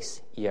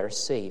grace ye are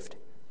saved.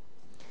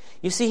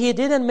 You see, He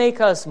didn't make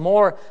us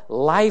more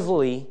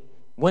lively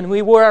when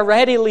we were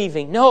already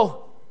living.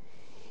 No.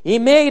 He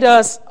made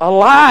us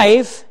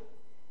alive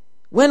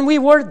when we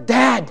were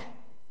dead.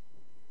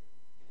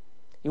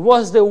 It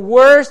was the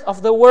worst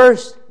of the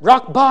worst,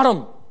 rock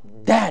bottom,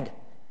 dead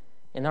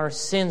in our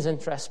sins and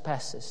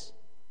trespasses.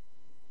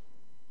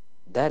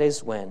 That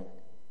is when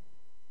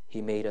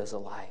He made us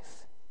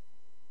alive.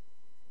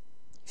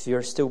 If you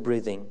are still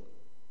breathing,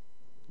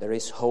 there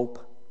is hope.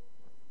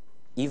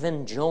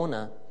 Even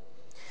Jonah,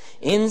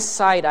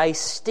 inside a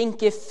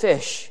stinky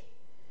fish,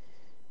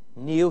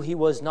 knew he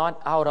was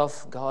not out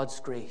of God's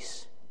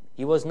grace.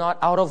 He was not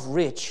out of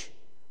reach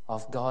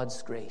of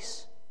God's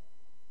grace.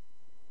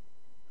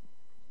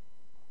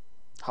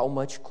 How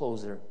much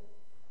closer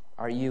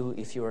are you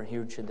if you are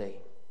here today?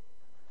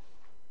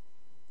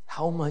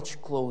 How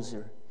much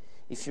closer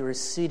if you are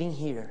sitting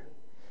here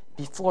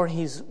before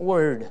His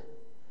Word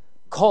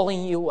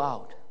calling you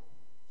out?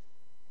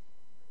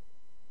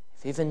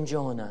 If even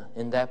Jonah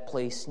in that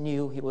place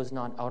knew he was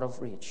not out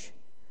of reach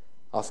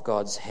of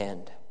God's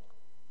hand.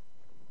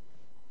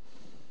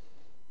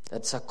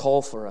 That's a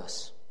call for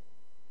us.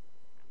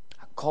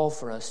 A call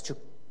for us to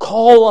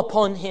call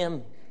upon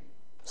Him.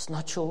 It's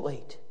not too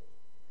late.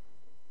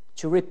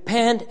 To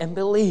repent and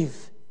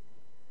believe.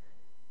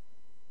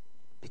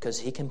 Because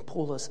He can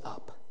pull us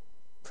up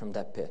from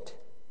that pit.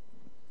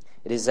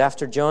 It is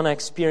after Jonah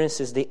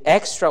experiences the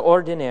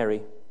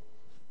extraordinary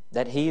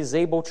that he is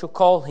able to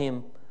call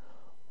Him,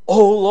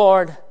 O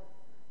Lord,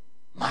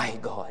 my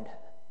God.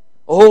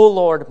 O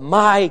Lord,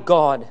 my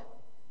God.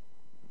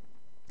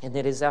 And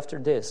it is after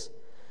this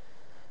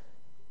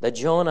that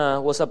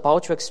Jonah was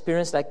about to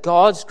experience that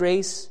God's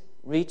grace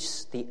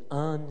reaches the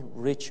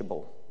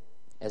unreachable.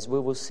 As we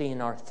will see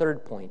in our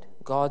third point,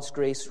 God's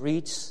grace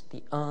reaches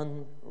the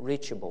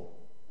unreachable.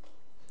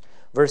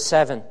 Verse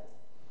 7.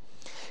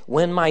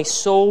 When my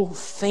soul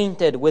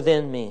fainted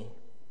within me,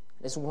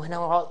 this is when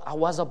I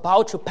was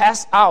about to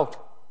pass out.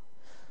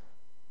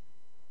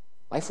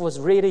 Life was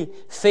really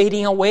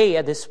fading away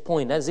at this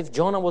point, as if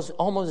Jonah was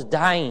almost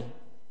dying.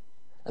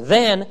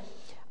 Then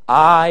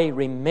I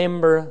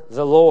remember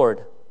the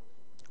Lord.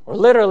 Or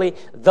literally,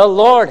 the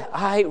Lord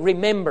I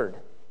remembered.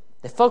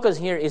 The focus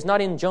here is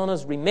not in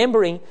Jonah's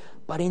remembering,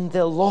 but in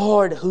the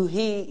Lord who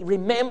he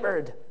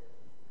remembered.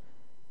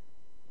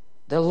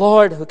 The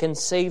Lord who can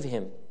save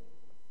him.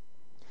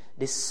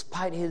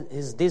 Despite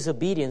his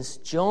disobedience,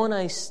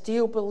 Jonah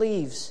still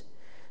believes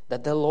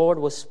that the Lord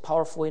was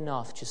powerful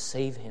enough to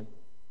save him.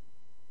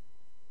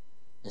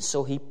 And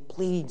so he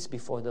pleads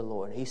before the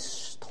Lord. He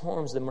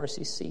storms the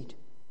mercy seat.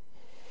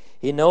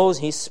 He knows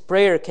his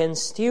prayer can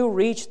still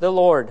reach the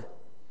Lord.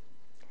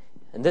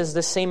 And this is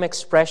the same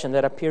expression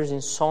that appears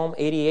in Psalm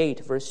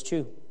 88, verse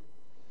 2.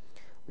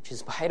 Which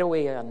is, by the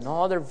way,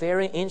 another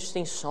very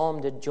interesting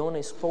psalm that Jonah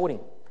is quoting.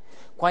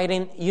 Quite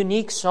a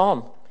unique psalm.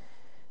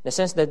 In the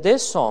sense that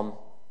this psalm,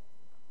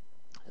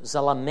 is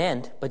a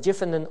lament, but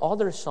different than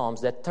other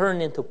psalms that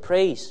turn into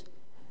praise.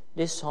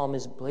 This psalm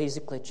is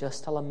basically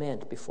just a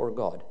lament before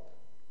God.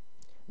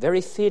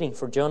 Very fitting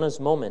for Jonah's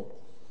moment.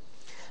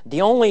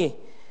 The only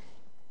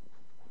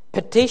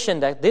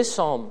petition that this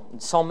psalm,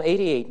 Psalm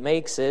 88,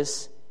 makes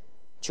is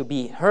to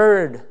be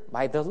heard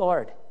by the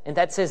Lord. And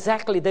that's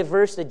exactly the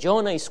verse that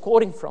Jonah is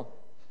quoting from.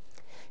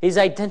 He's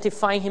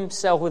identifying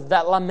himself with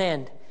that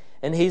lament,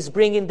 and he's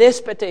bringing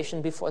this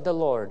petition before the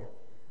Lord.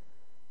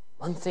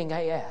 One thing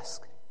I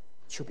ask,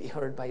 to be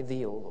heard by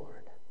thee, O Lord.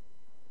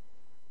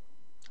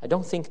 I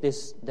don't think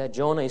that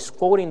Jonah is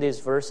quoting this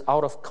verse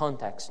out of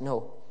context.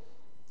 No.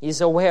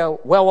 He's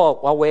well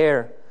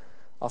aware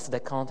of the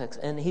context,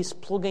 and he's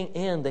plugging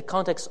in the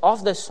context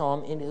of the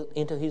psalm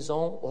into his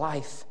own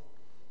life.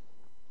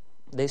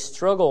 The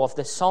struggle of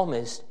the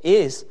psalmist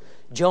is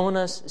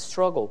Jonah's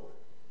struggle.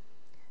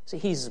 See,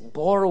 he's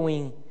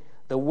borrowing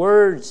the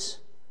words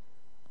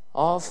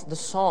of the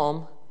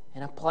psalm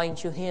and applying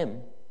to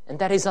him. And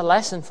that is a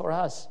lesson for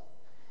us.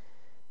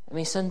 I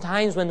mean,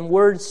 sometimes when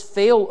words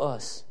fail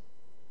us,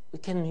 we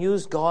can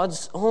use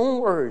God's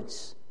own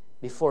words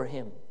before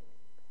Him.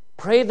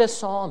 Pray the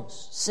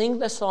Psalms, sing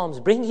the Psalms,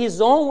 bring His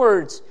own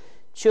words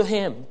to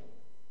Him.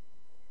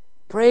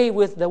 Pray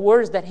with the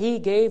words that He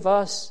gave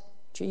us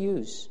to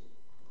use.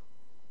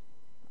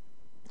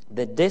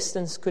 The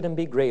distance couldn't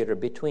be greater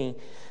between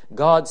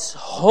God's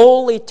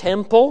holy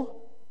temple,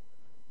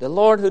 the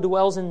Lord who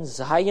dwells in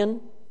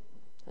Zion,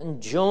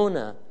 and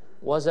Jonah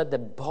was at the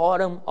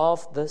bottom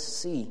of the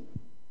sea.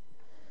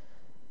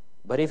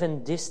 But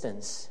even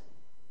distance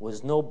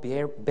was no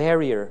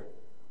barrier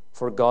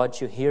for God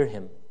to hear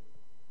him.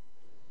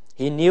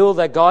 He knew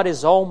that God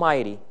is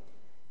almighty,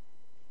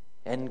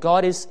 and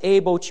God is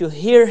able to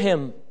hear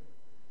him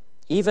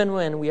even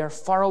when we are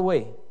far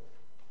away.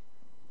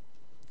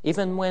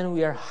 Even when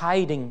we are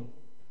hiding,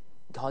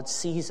 God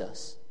sees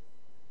us.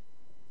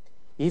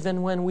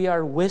 Even when we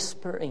are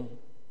whispering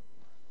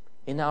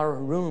in our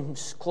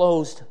rooms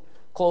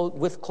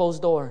with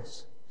closed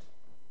doors,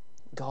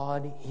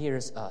 God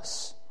hears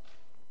us.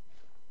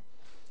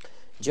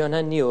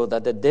 Jonah knew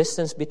that the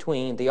distance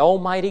between the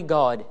Almighty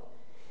God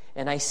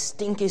and a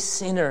stinky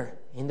sinner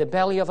in the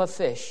belly of a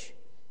fish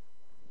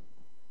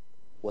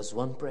was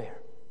one prayer.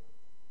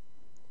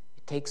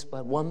 It takes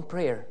but one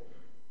prayer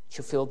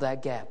to fill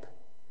that gap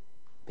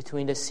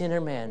between the sinner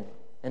man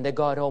and the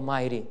God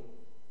Almighty.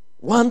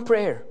 One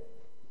prayer.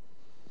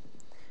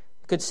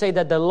 You could say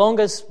that the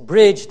longest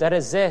bridge that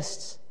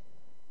exists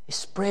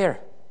is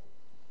prayer.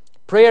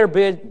 Prayer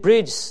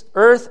bridges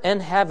earth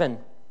and heaven.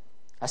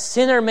 A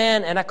sinner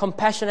man and a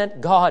compassionate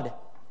God.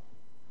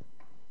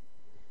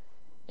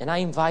 And I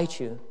invite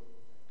you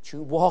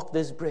to walk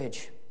this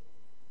bridge.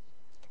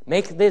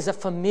 Make this a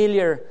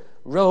familiar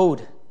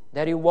road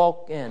that you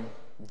walk in.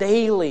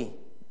 Daily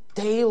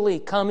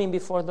coming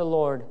before the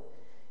Lord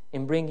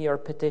and bringing your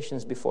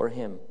petitions before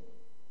Him.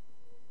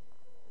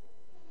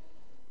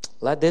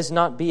 Let this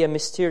not be a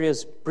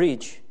mysterious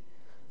bridge,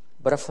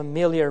 but a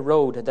familiar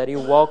road that you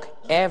walk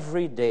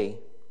every day.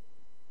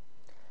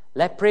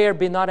 Let prayer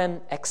be not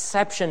an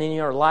exception in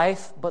your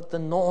life, but the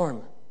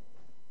norm.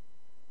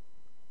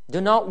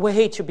 Do not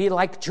wait to be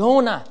like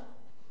Jonah,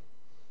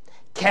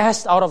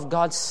 cast out of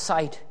God's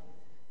sight.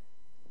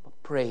 But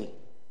pray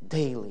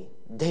daily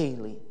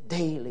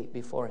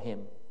before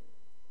Him.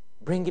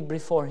 Bring it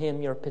before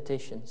Him, your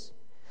petitions.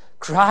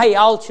 Cry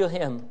out to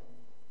Him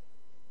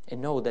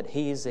and know that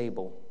He is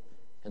able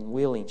and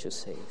willing to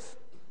save.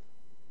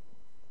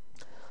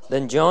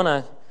 Then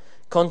Jonah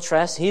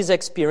contrasts his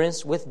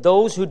experience with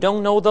those who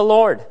don't know the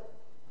Lord.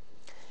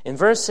 In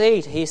verse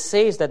 8, he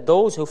says that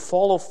those who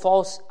follow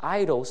false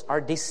idols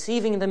are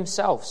deceiving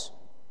themselves.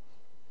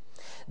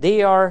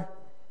 They are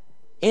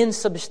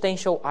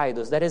insubstantial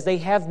idols. That is, they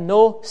have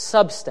no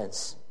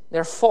substance.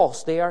 They're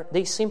false.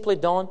 They simply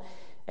don't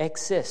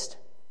exist.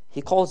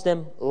 He calls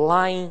them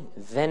lying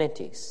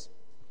vanities.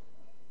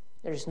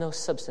 There is no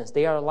substance.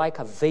 They are like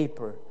a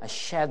vapor, a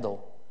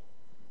shadow.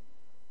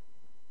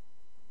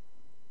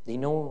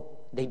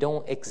 They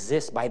don't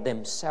exist by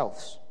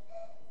themselves.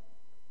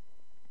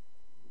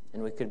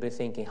 And we could be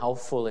thinking, how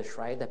foolish,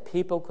 right? That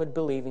people could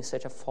believe in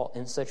such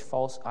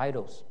false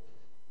idols,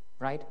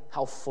 right?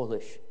 How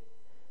foolish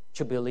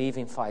to believe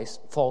in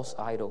false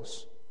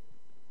idols.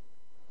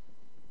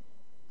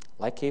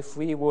 Like if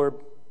we were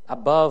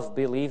above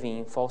believing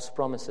in false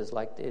promises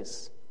like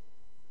this.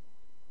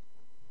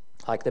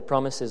 Like the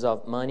promises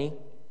of money,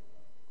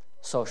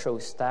 social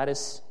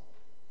status,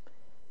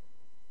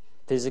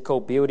 physical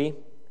beauty,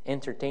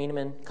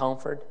 entertainment,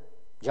 comfort,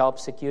 job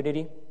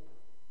security.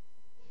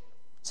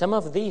 Some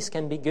of these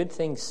can be good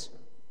things,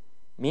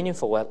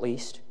 meaningful at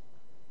least.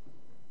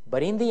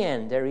 But in the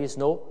end, there is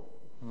no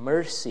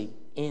mercy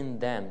in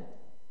them.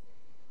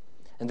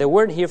 And the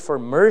word here for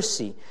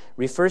mercy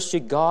refers to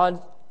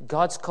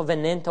God's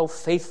covenantal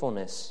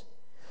faithfulness,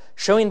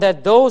 showing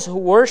that those who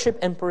worship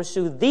and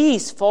pursue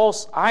these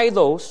false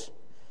idols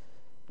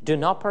do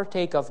not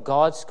partake of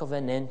God's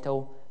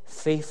covenantal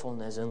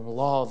faithfulness and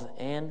love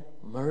and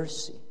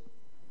mercy.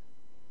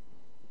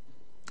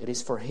 It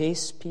is for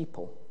His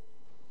people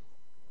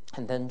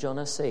And then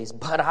Jonah says,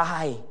 "But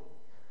I,"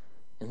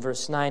 in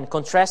verse 9,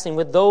 contrasting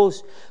with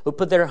those who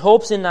put their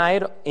hopes in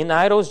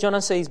idols,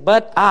 Jonah says,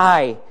 "But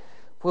I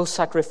will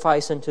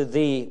sacrifice unto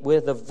thee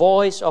with the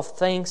voice of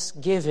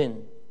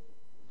thanksgiving."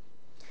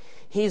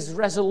 He is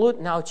resolute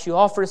now to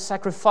offer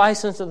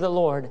sacrifice unto the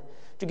Lord,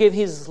 to give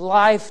his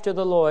life to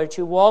the Lord,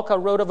 to walk a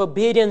road of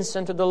obedience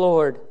unto the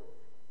Lord.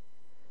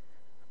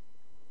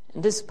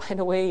 And this, by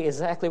the way,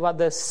 is exactly what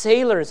the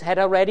sailors had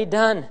already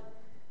done.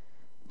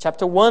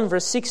 Chapter 1,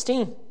 verse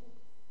 16.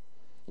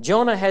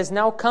 Jonah has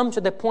now come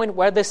to the point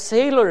where the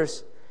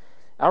sailors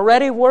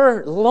already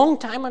were a long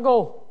time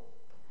ago.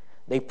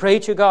 They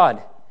prayed to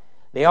God.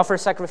 They offered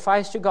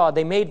sacrifice to God.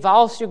 They made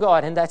vows to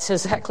God. And that's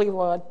exactly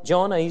what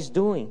Jonah is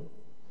doing.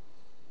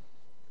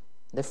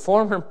 The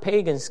former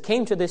pagans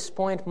came to this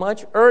point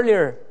much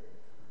earlier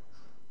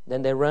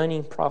than the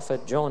running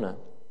prophet Jonah.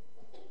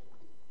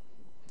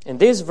 In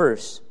this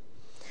verse,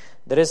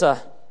 there is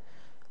a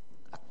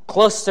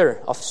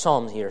cluster of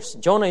psalms here.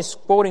 Jonah is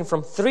quoting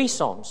from 3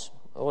 psalms,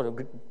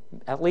 or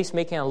at least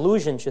making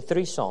allusion to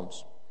 3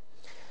 psalms.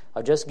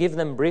 I'll just give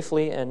them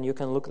briefly and you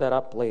can look that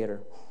up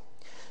later.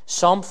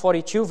 Psalm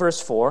 42 verse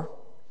 4,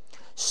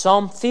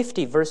 Psalm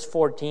 50 verse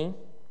 14,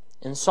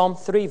 and Psalm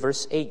 3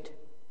 verse 8.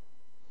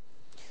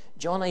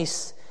 Jonah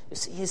is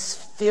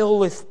filled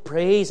with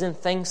praise and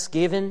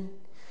thanksgiving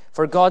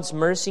for God's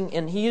mercy,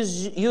 and he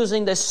is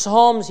using the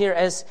Psalms here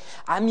as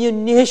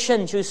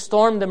ammunition to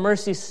storm the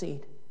mercy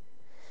seat.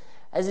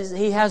 As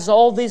he has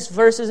all these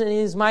verses in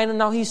his mind, and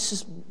now he's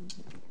just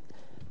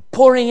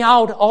pouring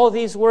out all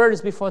these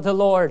words before the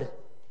Lord.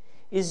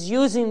 He's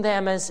using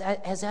them as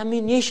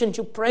ammunition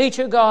to pray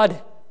to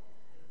God.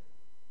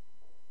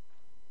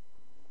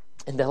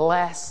 And the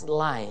last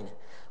line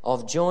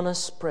of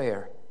Jonah's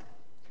prayer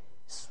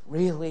is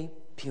really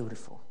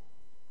beautiful.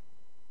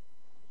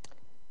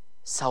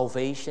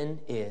 Salvation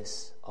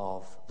is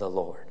of the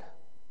Lord.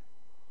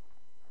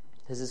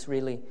 This is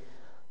really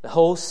the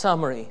whole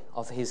summary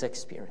of his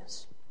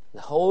experience.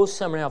 The whole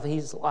summary of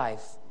his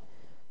life.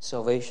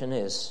 Salvation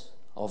is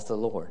of the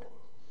Lord.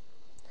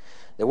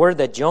 The word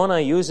that Jonah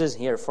uses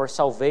here for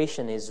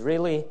salvation is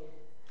really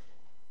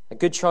a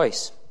good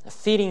choice, a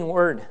fitting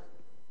word.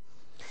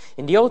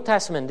 In the Old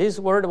Testament, this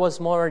word was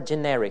more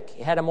generic.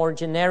 It had a more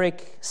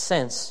generic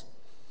sense.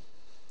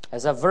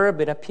 As a verb,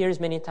 it appears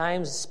many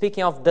times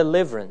speaking of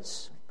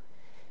deliverance,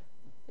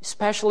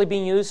 especially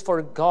being used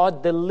for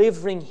God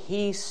delivering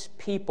His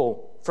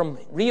people from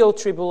real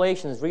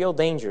tribulations, real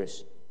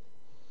dangers.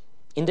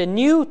 In the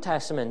New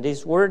Testament,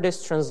 this word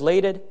is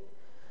translated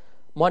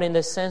more in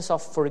the sense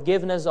of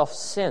forgiveness of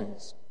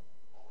sins,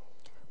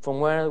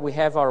 from where we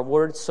have our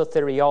word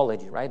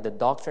soteriology, right? The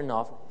doctrine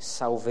of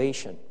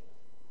salvation.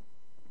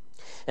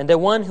 And the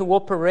one who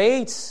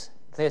operates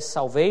this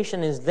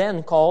salvation is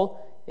then called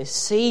a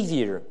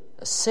Savior.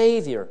 A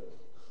Savior.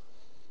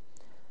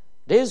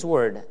 This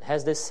word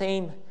has the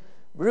same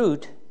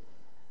root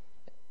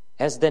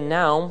as the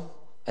noun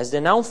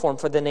form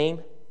for the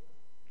name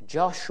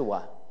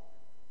Joshua,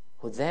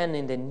 who then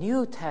in the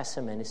New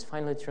Testament is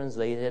finally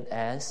translated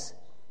as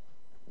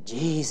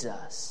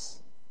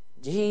Jesus.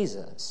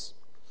 Jesus.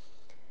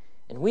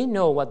 And we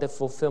know what the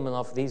fulfillment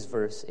of this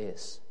verse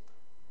is.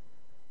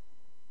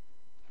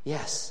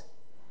 Yes,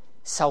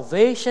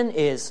 salvation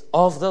is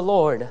of the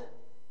Lord,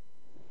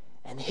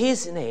 and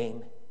His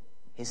name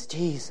is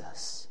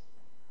Jesus.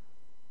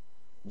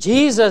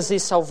 Jesus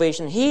is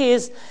salvation. He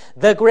is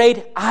the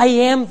great I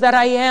am that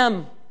I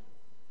am.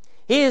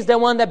 He is the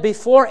one that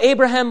before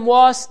Abraham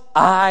was,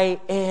 I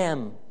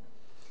am.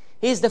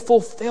 He is the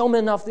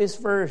fulfillment of this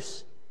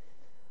verse.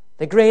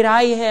 The great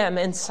I am,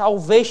 and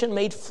salvation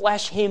made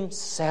flesh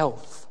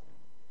Himself.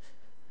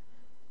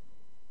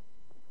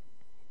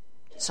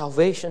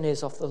 Salvation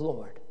is of the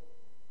Lord.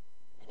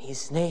 And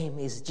His name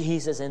is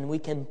Jesus, and we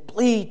can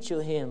plead to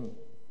Him.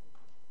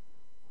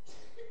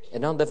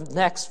 And on the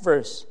next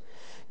verse,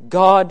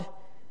 God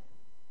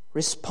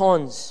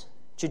responds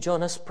to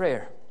Jonah's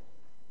prayer.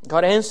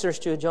 God answers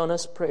to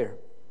Jonah's prayer.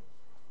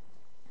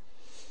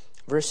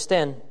 Verse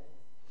 10,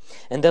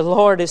 and the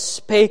Lord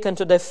spake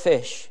unto the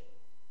fish,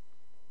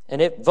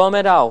 and it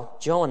vomited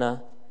out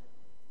Jonah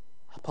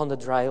upon the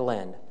dry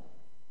land.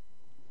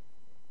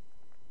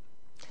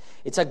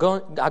 It's a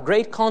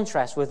great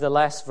contrast with the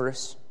last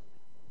verse.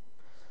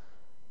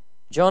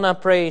 Jonah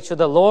prayed to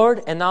the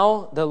Lord, and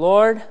now the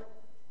Lord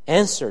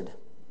answered.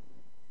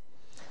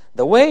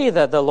 The way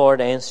that the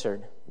Lord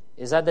answered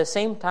is at the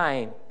same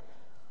time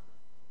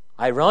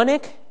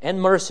ironic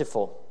and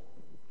merciful.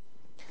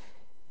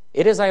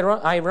 It is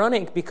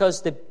ironic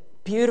because the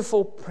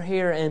beautiful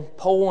prayer and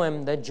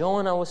poem that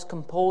Jonah was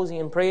composing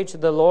and praying to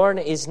the Lord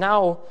is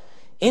now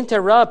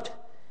interrupted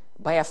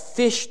by a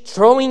fish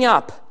throwing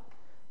up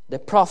the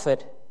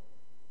prophet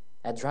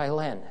at dry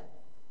land.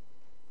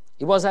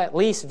 It was at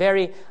least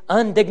very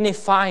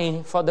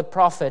undignifying for the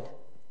prophet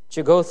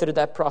to go through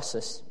that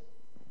process.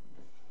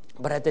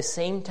 But at the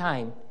same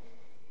time,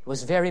 it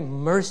was very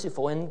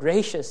merciful and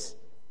gracious,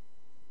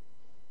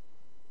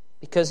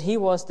 because He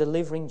was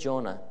delivering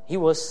Jonah. He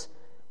was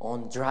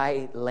on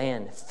dry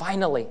land.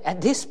 Finally,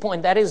 at this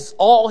point, that is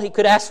all he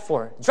could ask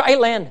for. Dry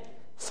land,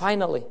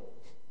 finally.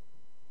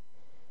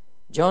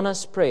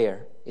 Jonah's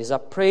prayer is a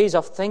praise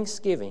of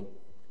thanksgiving.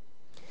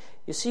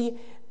 You see,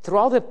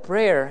 throughout the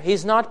prayer,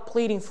 he's not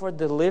pleading for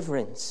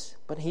deliverance,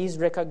 but he's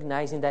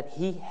recognizing that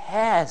he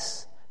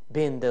has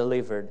been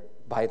delivered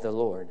by the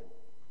Lord.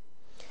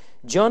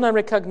 Jonah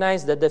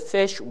recognized that the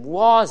fish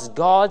was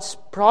God's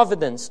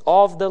providence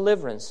of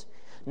deliverance,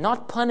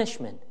 not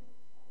punishment.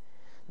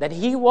 That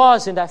he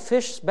was in that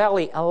fish's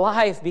belly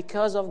alive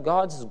because of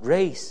God's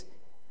grace,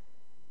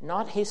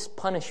 not his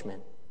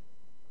punishment.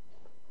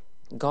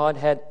 God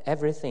had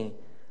everything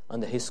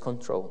under his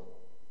control.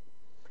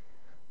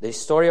 The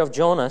story of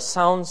Jonah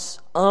sounds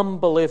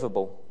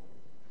unbelievable.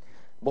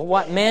 But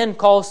what man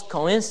calls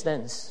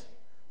coincidence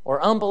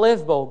or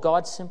unbelievable,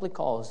 God simply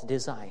calls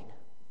design.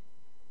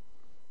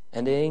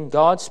 And in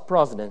God's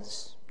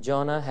providence,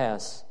 Jonah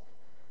has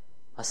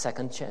a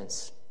second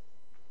chance.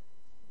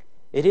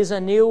 It is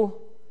a new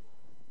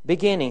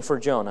beginning for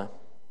Jonah.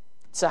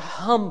 It's a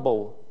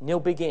humble new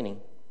beginning.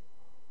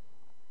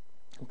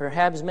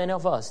 Perhaps many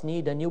of us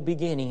need a new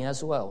beginning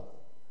as well,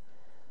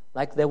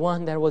 like the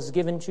one that was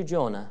given to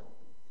Jonah.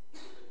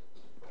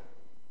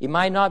 It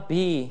might not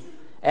be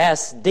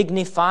as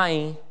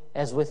dignifying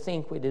as we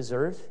think we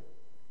deserve.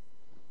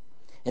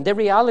 And the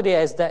reality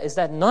is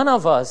that none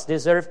of us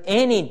deserve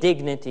any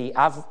dignity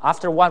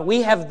after what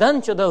we have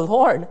done to the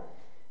Lord.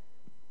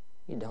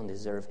 We don't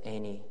deserve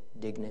any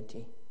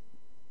dignity.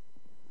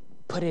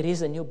 But it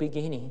is a new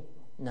beginning,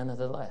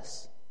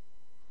 nonetheless.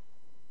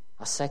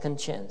 A second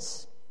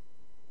chance.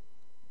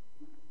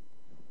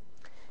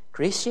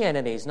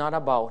 Christianity is not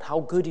about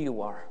how good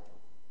you are,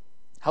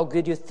 how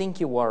good you think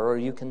you are or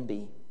you can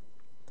be.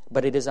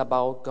 But it is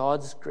about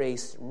God's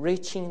grace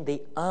reaching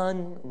the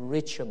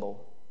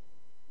unreachable,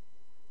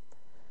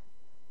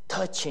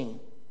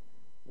 touching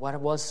what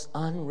was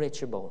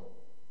unreachable.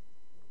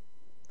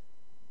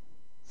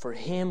 For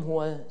him who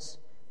was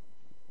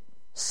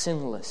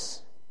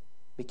sinless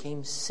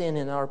became sin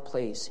in our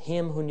place.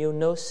 Him who knew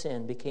no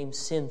sin became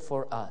sin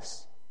for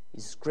us.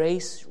 His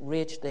grace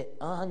reached the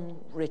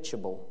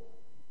unreachable.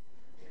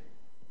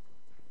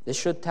 This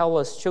should tell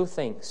us two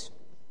things.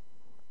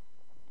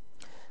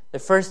 The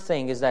first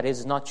thing is that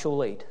it's not too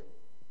late.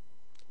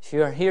 If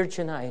you are here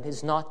tonight,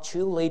 it's not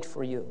too late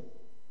for you.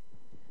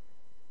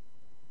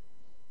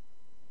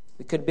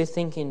 We could be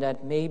thinking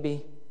that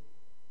maybe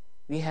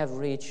we have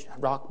reached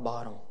rock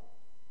bottom.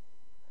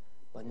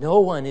 But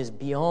no one is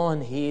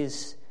beyond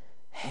his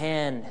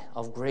hand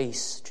of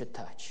grace to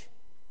touch.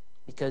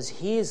 Because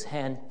his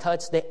hand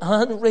touched the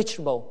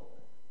unreachable.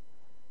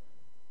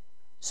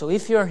 So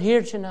if you're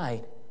here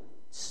tonight,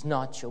 it's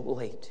not too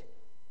late.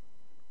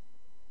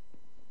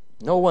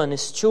 No one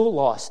is too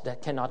lost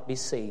that cannot be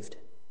saved.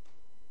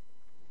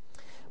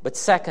 But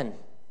second,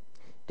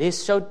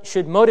 this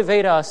should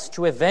motivate us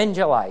to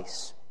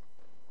evangelize.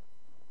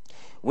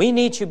 We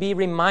need to be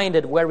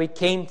reminded where we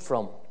came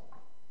from.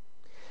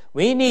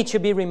 We need to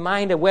be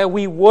reminded where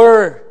we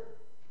were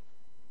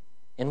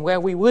and where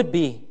we would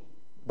be,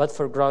 but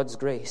for God's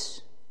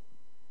grace.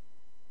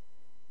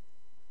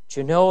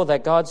 To know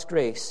that God's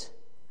grace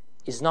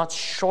is not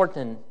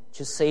shortened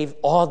to save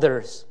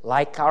others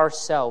like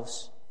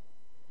ourselves.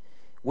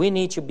 We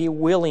need to be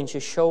willing to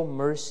show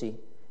mercy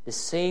the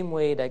same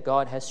way that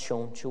God has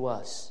shown to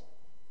us.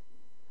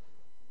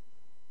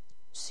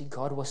 See,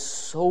 God was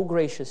so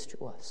gracious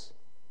to us,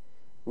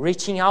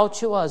 reaching out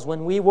to us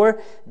when we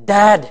were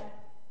dead.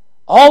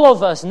 All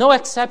of us, no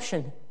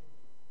exception.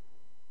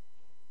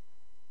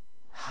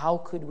 How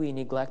could we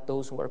neglect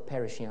those who are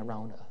perishing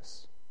around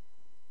us?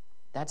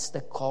 That's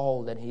the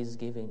call that He's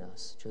giving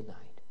us tonight.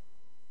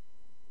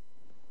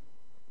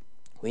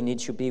 We need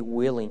to be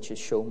willing to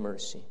show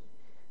mercy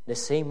the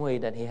same way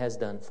that He has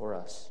done for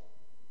us.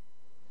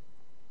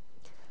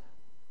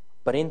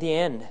 But in the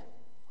end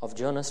of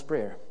Jonah's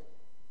prayer,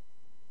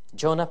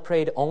 Jonah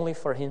prayed only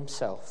for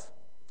himself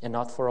and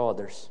not for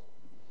others.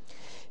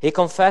 He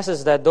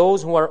confesses that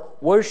those who are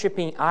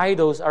worshiping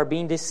idols are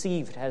being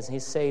deceived, as he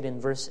said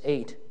in verse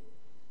 8.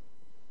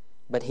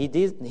 But he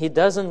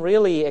doesn't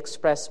really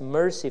express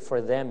mercy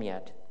for them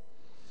yet.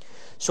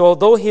 So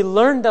although he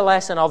learned the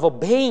lesson of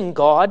obeying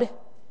God,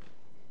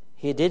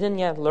 he didn't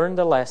yet learn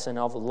the lesson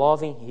of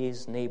loving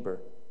his neighbor.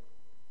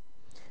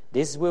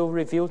 This will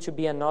reveal to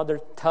be another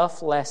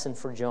tough lesson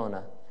for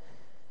Jonah,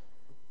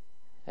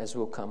 as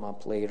will come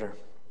up later.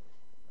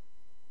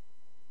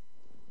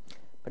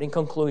 But in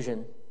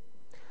conclusion,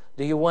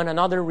 do you want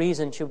another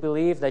reason to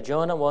believe that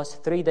Jonah was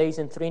 3 days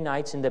and 3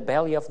 nights in the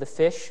belly of the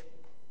fish?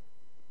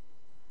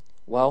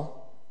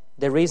 Well,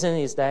 the reason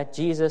is that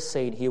Jesus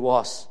said he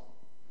was.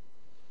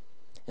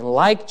 And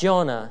like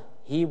Jonah,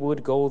 he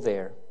would go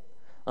there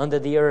under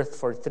the earth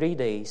for 3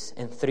 days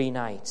and 3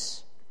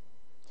 nights.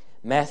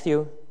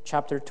 Matthew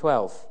chapter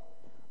 12,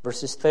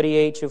 verses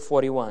 38 to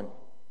 41.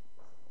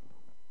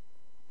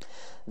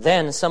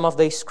 Then some of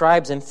the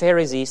scribes and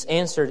Pharisees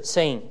answered,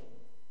 saying,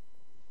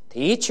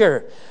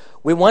 "Teacher,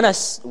 we want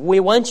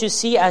to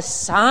see a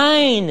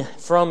sign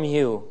from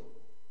you."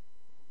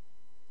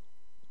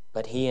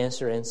 But he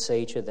answered and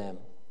said to them,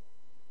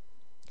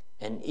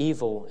 an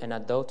evil and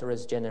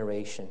adulterous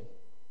generation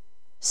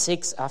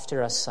seeks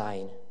after a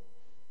sign,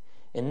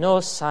 and no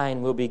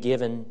sign will be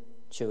given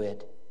to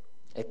it,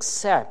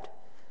 except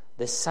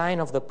the sign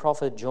of the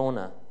prophet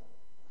Jonah.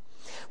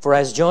 For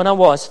as Jonah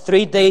was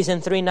 3 days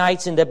and 3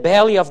 nights in the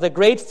belly of the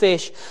great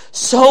fish,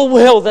 so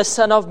will the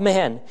Son of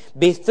Man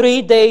be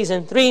 3 days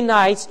and 3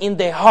 nights in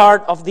the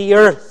heart of the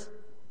earth.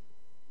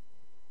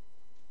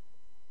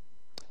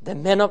 The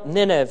men of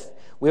Nineveh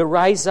will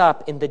rise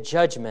up in the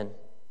judgment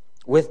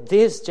with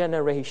this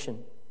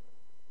generation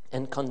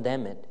and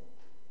condemn it,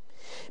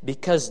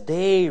 because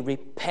they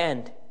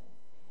repent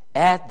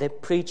at the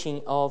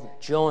preaching of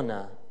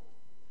Jonah.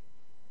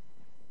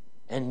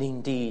 And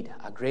indeed,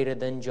 a greater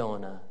than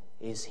Jonah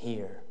is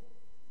here.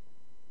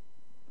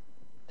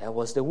 That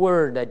was the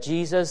word that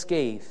Jesus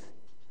gave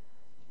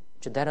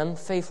to that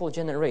unfaithful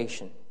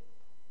generation.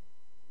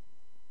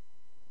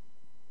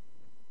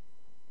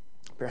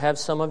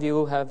 Perhaps some of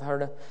you have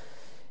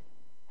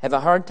a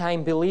hard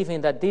time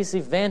believing that this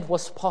event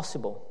was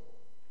possible.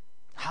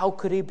 How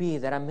could it be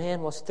that a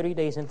man was 3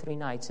 days and 3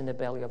 nights in the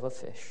belly of a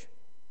fish?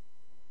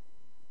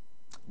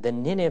 The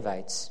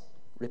Ninevites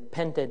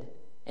repented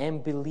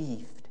and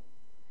believed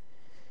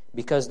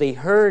because they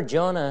heard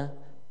Jonah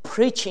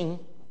preaching,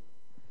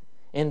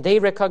 and they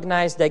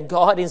recognized that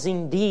God is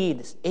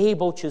indeed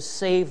able to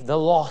save the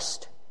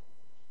lost,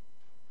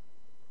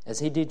 as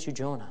he did to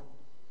Jonah.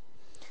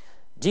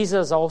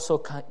 Jesus also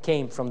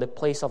came from the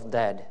place of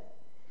dead,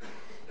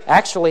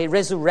 actually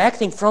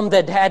resurrecting from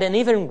the dead, an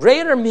even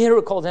greater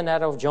miracle than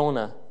that of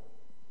Jonah.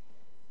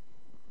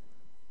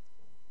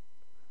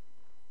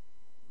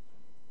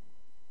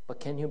 But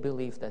can you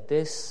believe that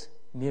this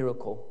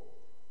miracle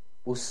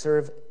will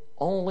serve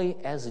only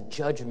as a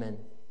judgment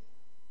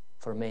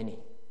for many?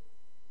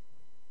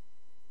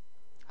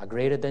 A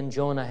greater than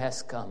Jonah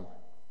has come.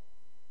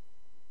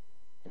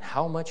 And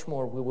how much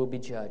more we will be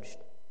judged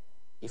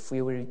if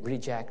we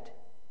reject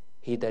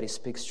he that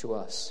speaks to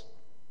us.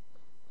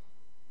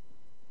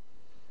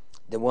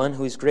 The one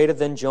who is greater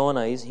than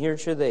Jonah is here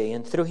today,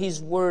 and through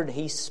his word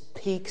he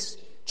speaks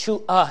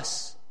to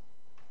us,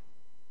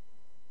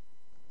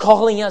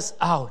 calling us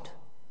out.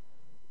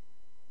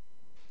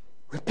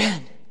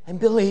 Repent and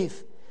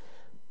believe.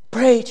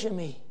 Pray to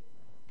me.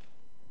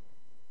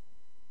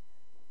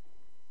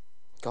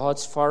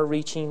 God's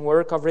far-reaching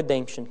work of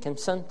redemption can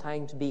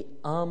sometimes be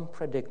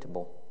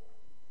unpredictable.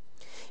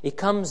 It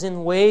comes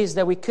in ways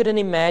that we couldn't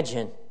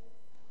imagine.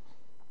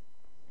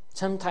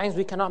 Sometimes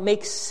we cannot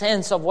make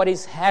sense of what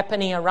is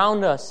happening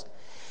around us,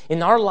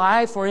 in our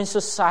life or in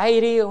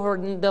society or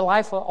in the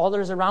life of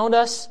others around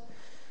us.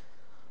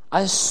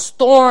 A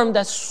storm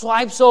that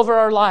swipes over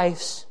our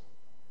lives,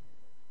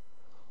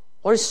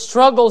 or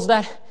struggles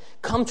that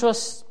come to a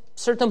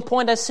certain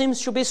point that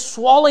seems to be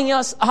swallowing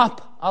us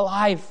up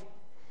alive,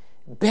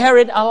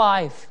 buried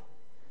alive.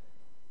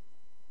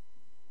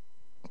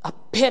 A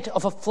pit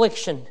of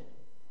affliction.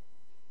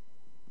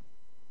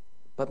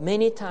 But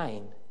many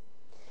times,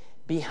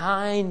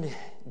 behind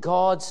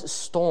God's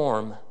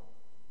storm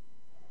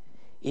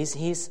is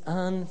His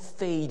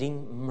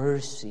unfading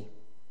mercy,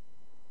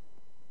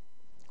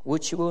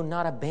 which will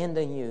not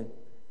abandon you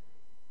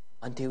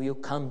until you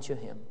come to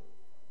Him.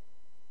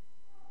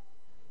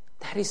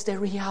 That is the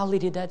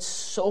reality that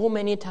so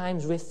many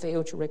times we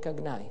fail to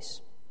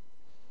recognize.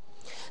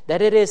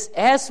 That it is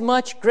as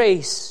much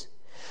grace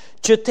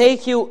to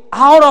take you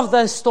out of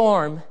the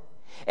storm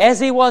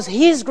as it was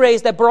His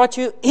grace that brought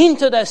you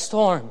into the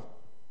storm.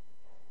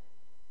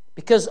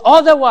 Because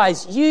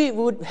otherwise you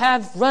would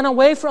have run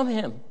away from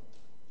Him.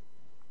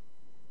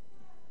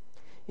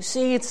 You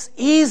see, it's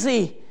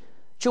easy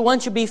to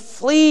want to be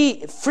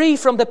free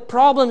from the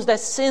problems that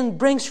sin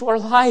brings to our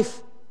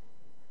life.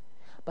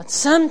 But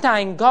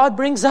sometimes God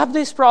brings up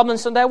these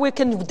problems so that we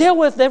can deal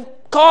with the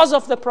cause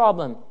of the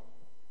problem.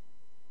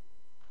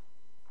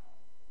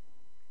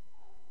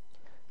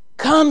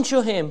 Come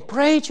to Him,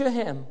 pray to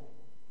Him.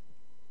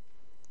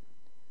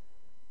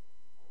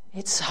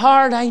 It's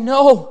hard, I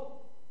know,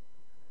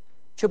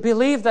 to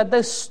believe that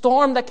the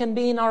storm that can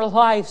be in our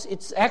lives,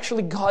 it's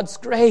actually God's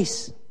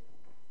grace.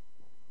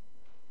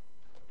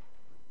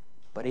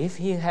 But if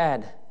He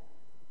had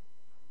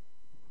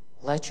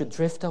let you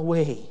drift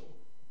away,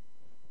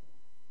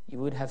 you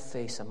would have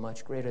faced a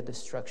much greater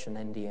destruction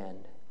in the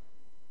end.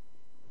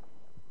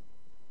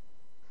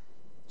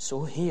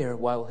 So hear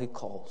while He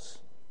calls.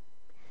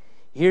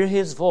 Hear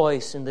His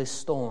voice in the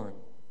storm.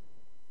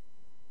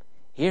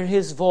 Hear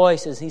His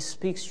voice as He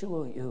speaks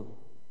to you.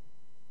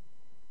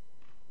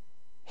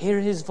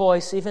 Hear His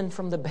voice even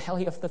from the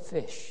belly of the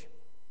fish.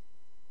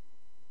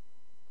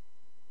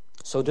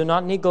 So do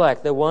not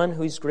neglect the one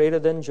who is greater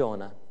than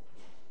Jonah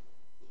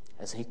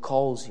as He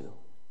calls you.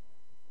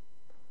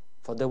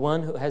 For the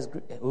one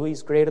who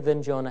is greater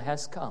than Jonah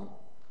has come.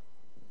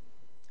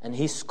 And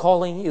He's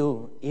calling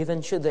you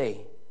even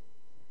today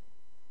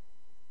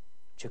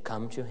to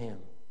come to Him,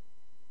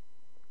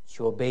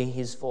 to obey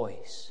His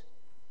voice,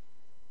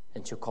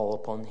 and to call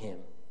upon Him.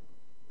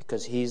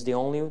 Because He is the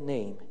only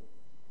name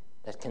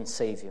that can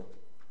save you.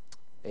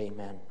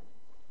 Amen.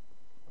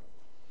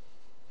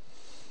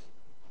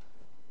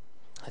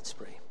 Let's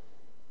pray.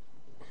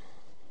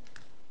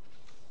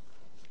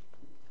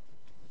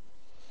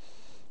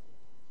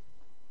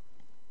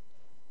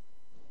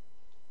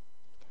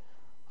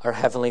 Our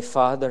Heavenly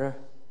Father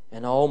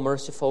and all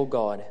merciful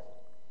God,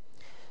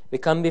 we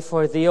come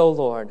before Thee, O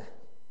Lord,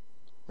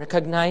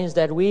 recognize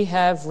that we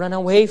have run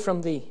away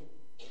from Thee.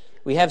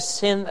 We have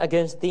sinned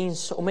against Thee in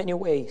so many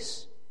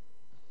ways.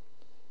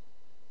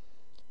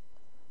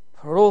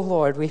 For, O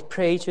Lord, we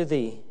pray to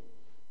Thee,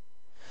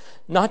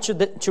 not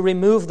to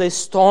remove the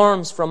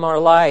storms from our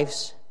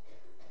lives,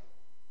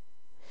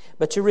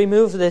 but to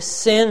remove the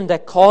sin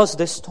that caused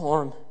the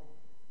storm.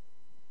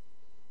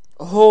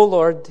 Oh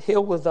Lord,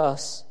 deal with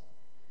us.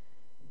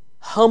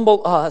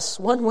 Humble us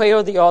one way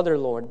or the other,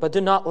 Lord, but do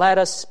not let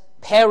us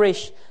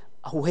perish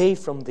away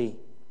from Thee.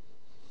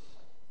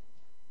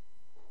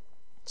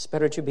 It's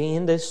better to be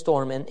in this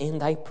storm and in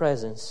Thy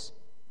presence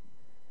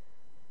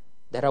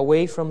than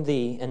away from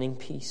Thee and in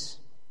peace.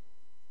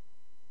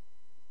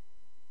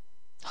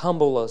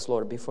 Humble us,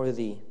 Lord, before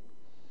Thee.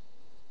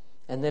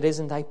 And it is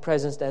in Thy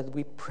presence that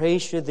we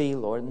praise to Thee,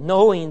 Lord,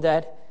 knowing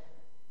that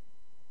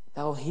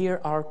Thou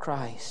hear our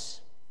cries.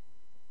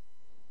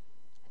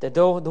 That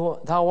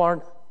Thou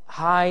art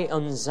high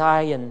on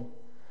Zion,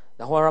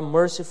 Thou art a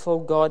merciful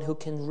God who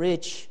can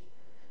reach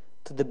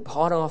to the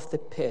bottom of the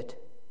pit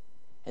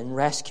and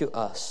rescue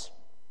us.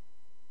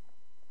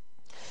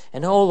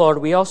 And oh Lord,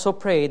 we also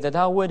pray that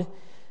Thou would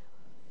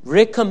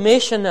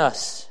recommission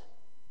us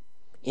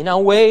in a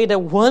way that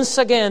once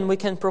again we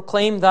can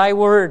proclaim Thy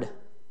word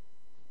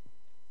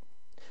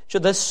to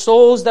the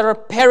souls that are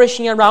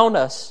perishing around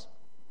us.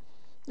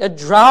 They're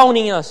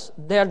drowning us.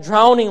 They're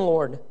drowning,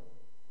 Lord.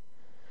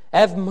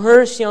 Have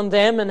mercy on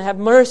them and have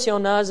mercy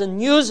on us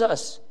and use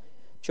us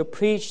to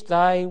preach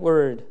Thy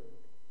word.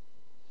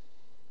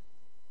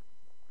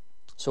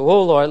 So,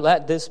 oh Lord,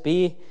 let this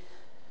be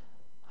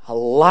a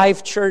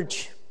live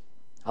church,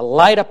 a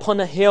light upon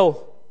a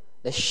hill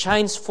that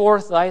shines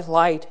forth Thy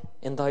light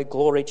and Thy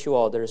glory to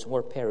others who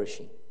are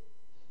perishing.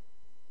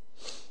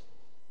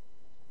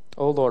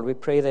 Oh Lord, we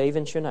pray that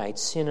even tonight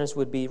sinners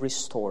would be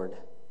restored.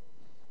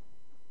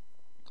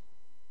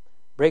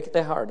 Break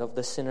the heart of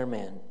the sinner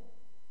man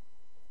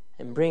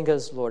and bring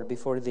us, Lord,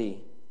 before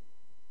Thee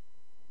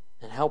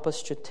and help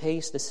us to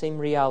taste the same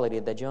reality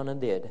that Jonah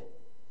did,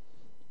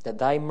 that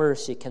Thy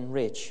mercy can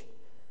reach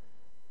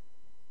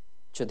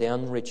to the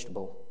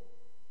unreachable.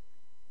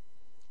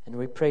 And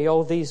we pray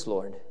all these,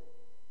 Lord,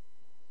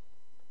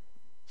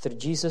 through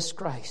Jesus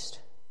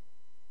Christ,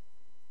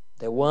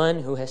 the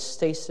one who has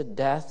tasted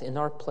death in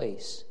our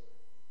place,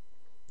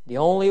 the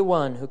only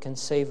one who can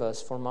save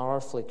us from our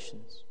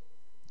afflictions.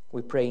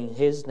 We pray in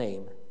His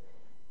name.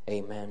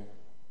 Amen.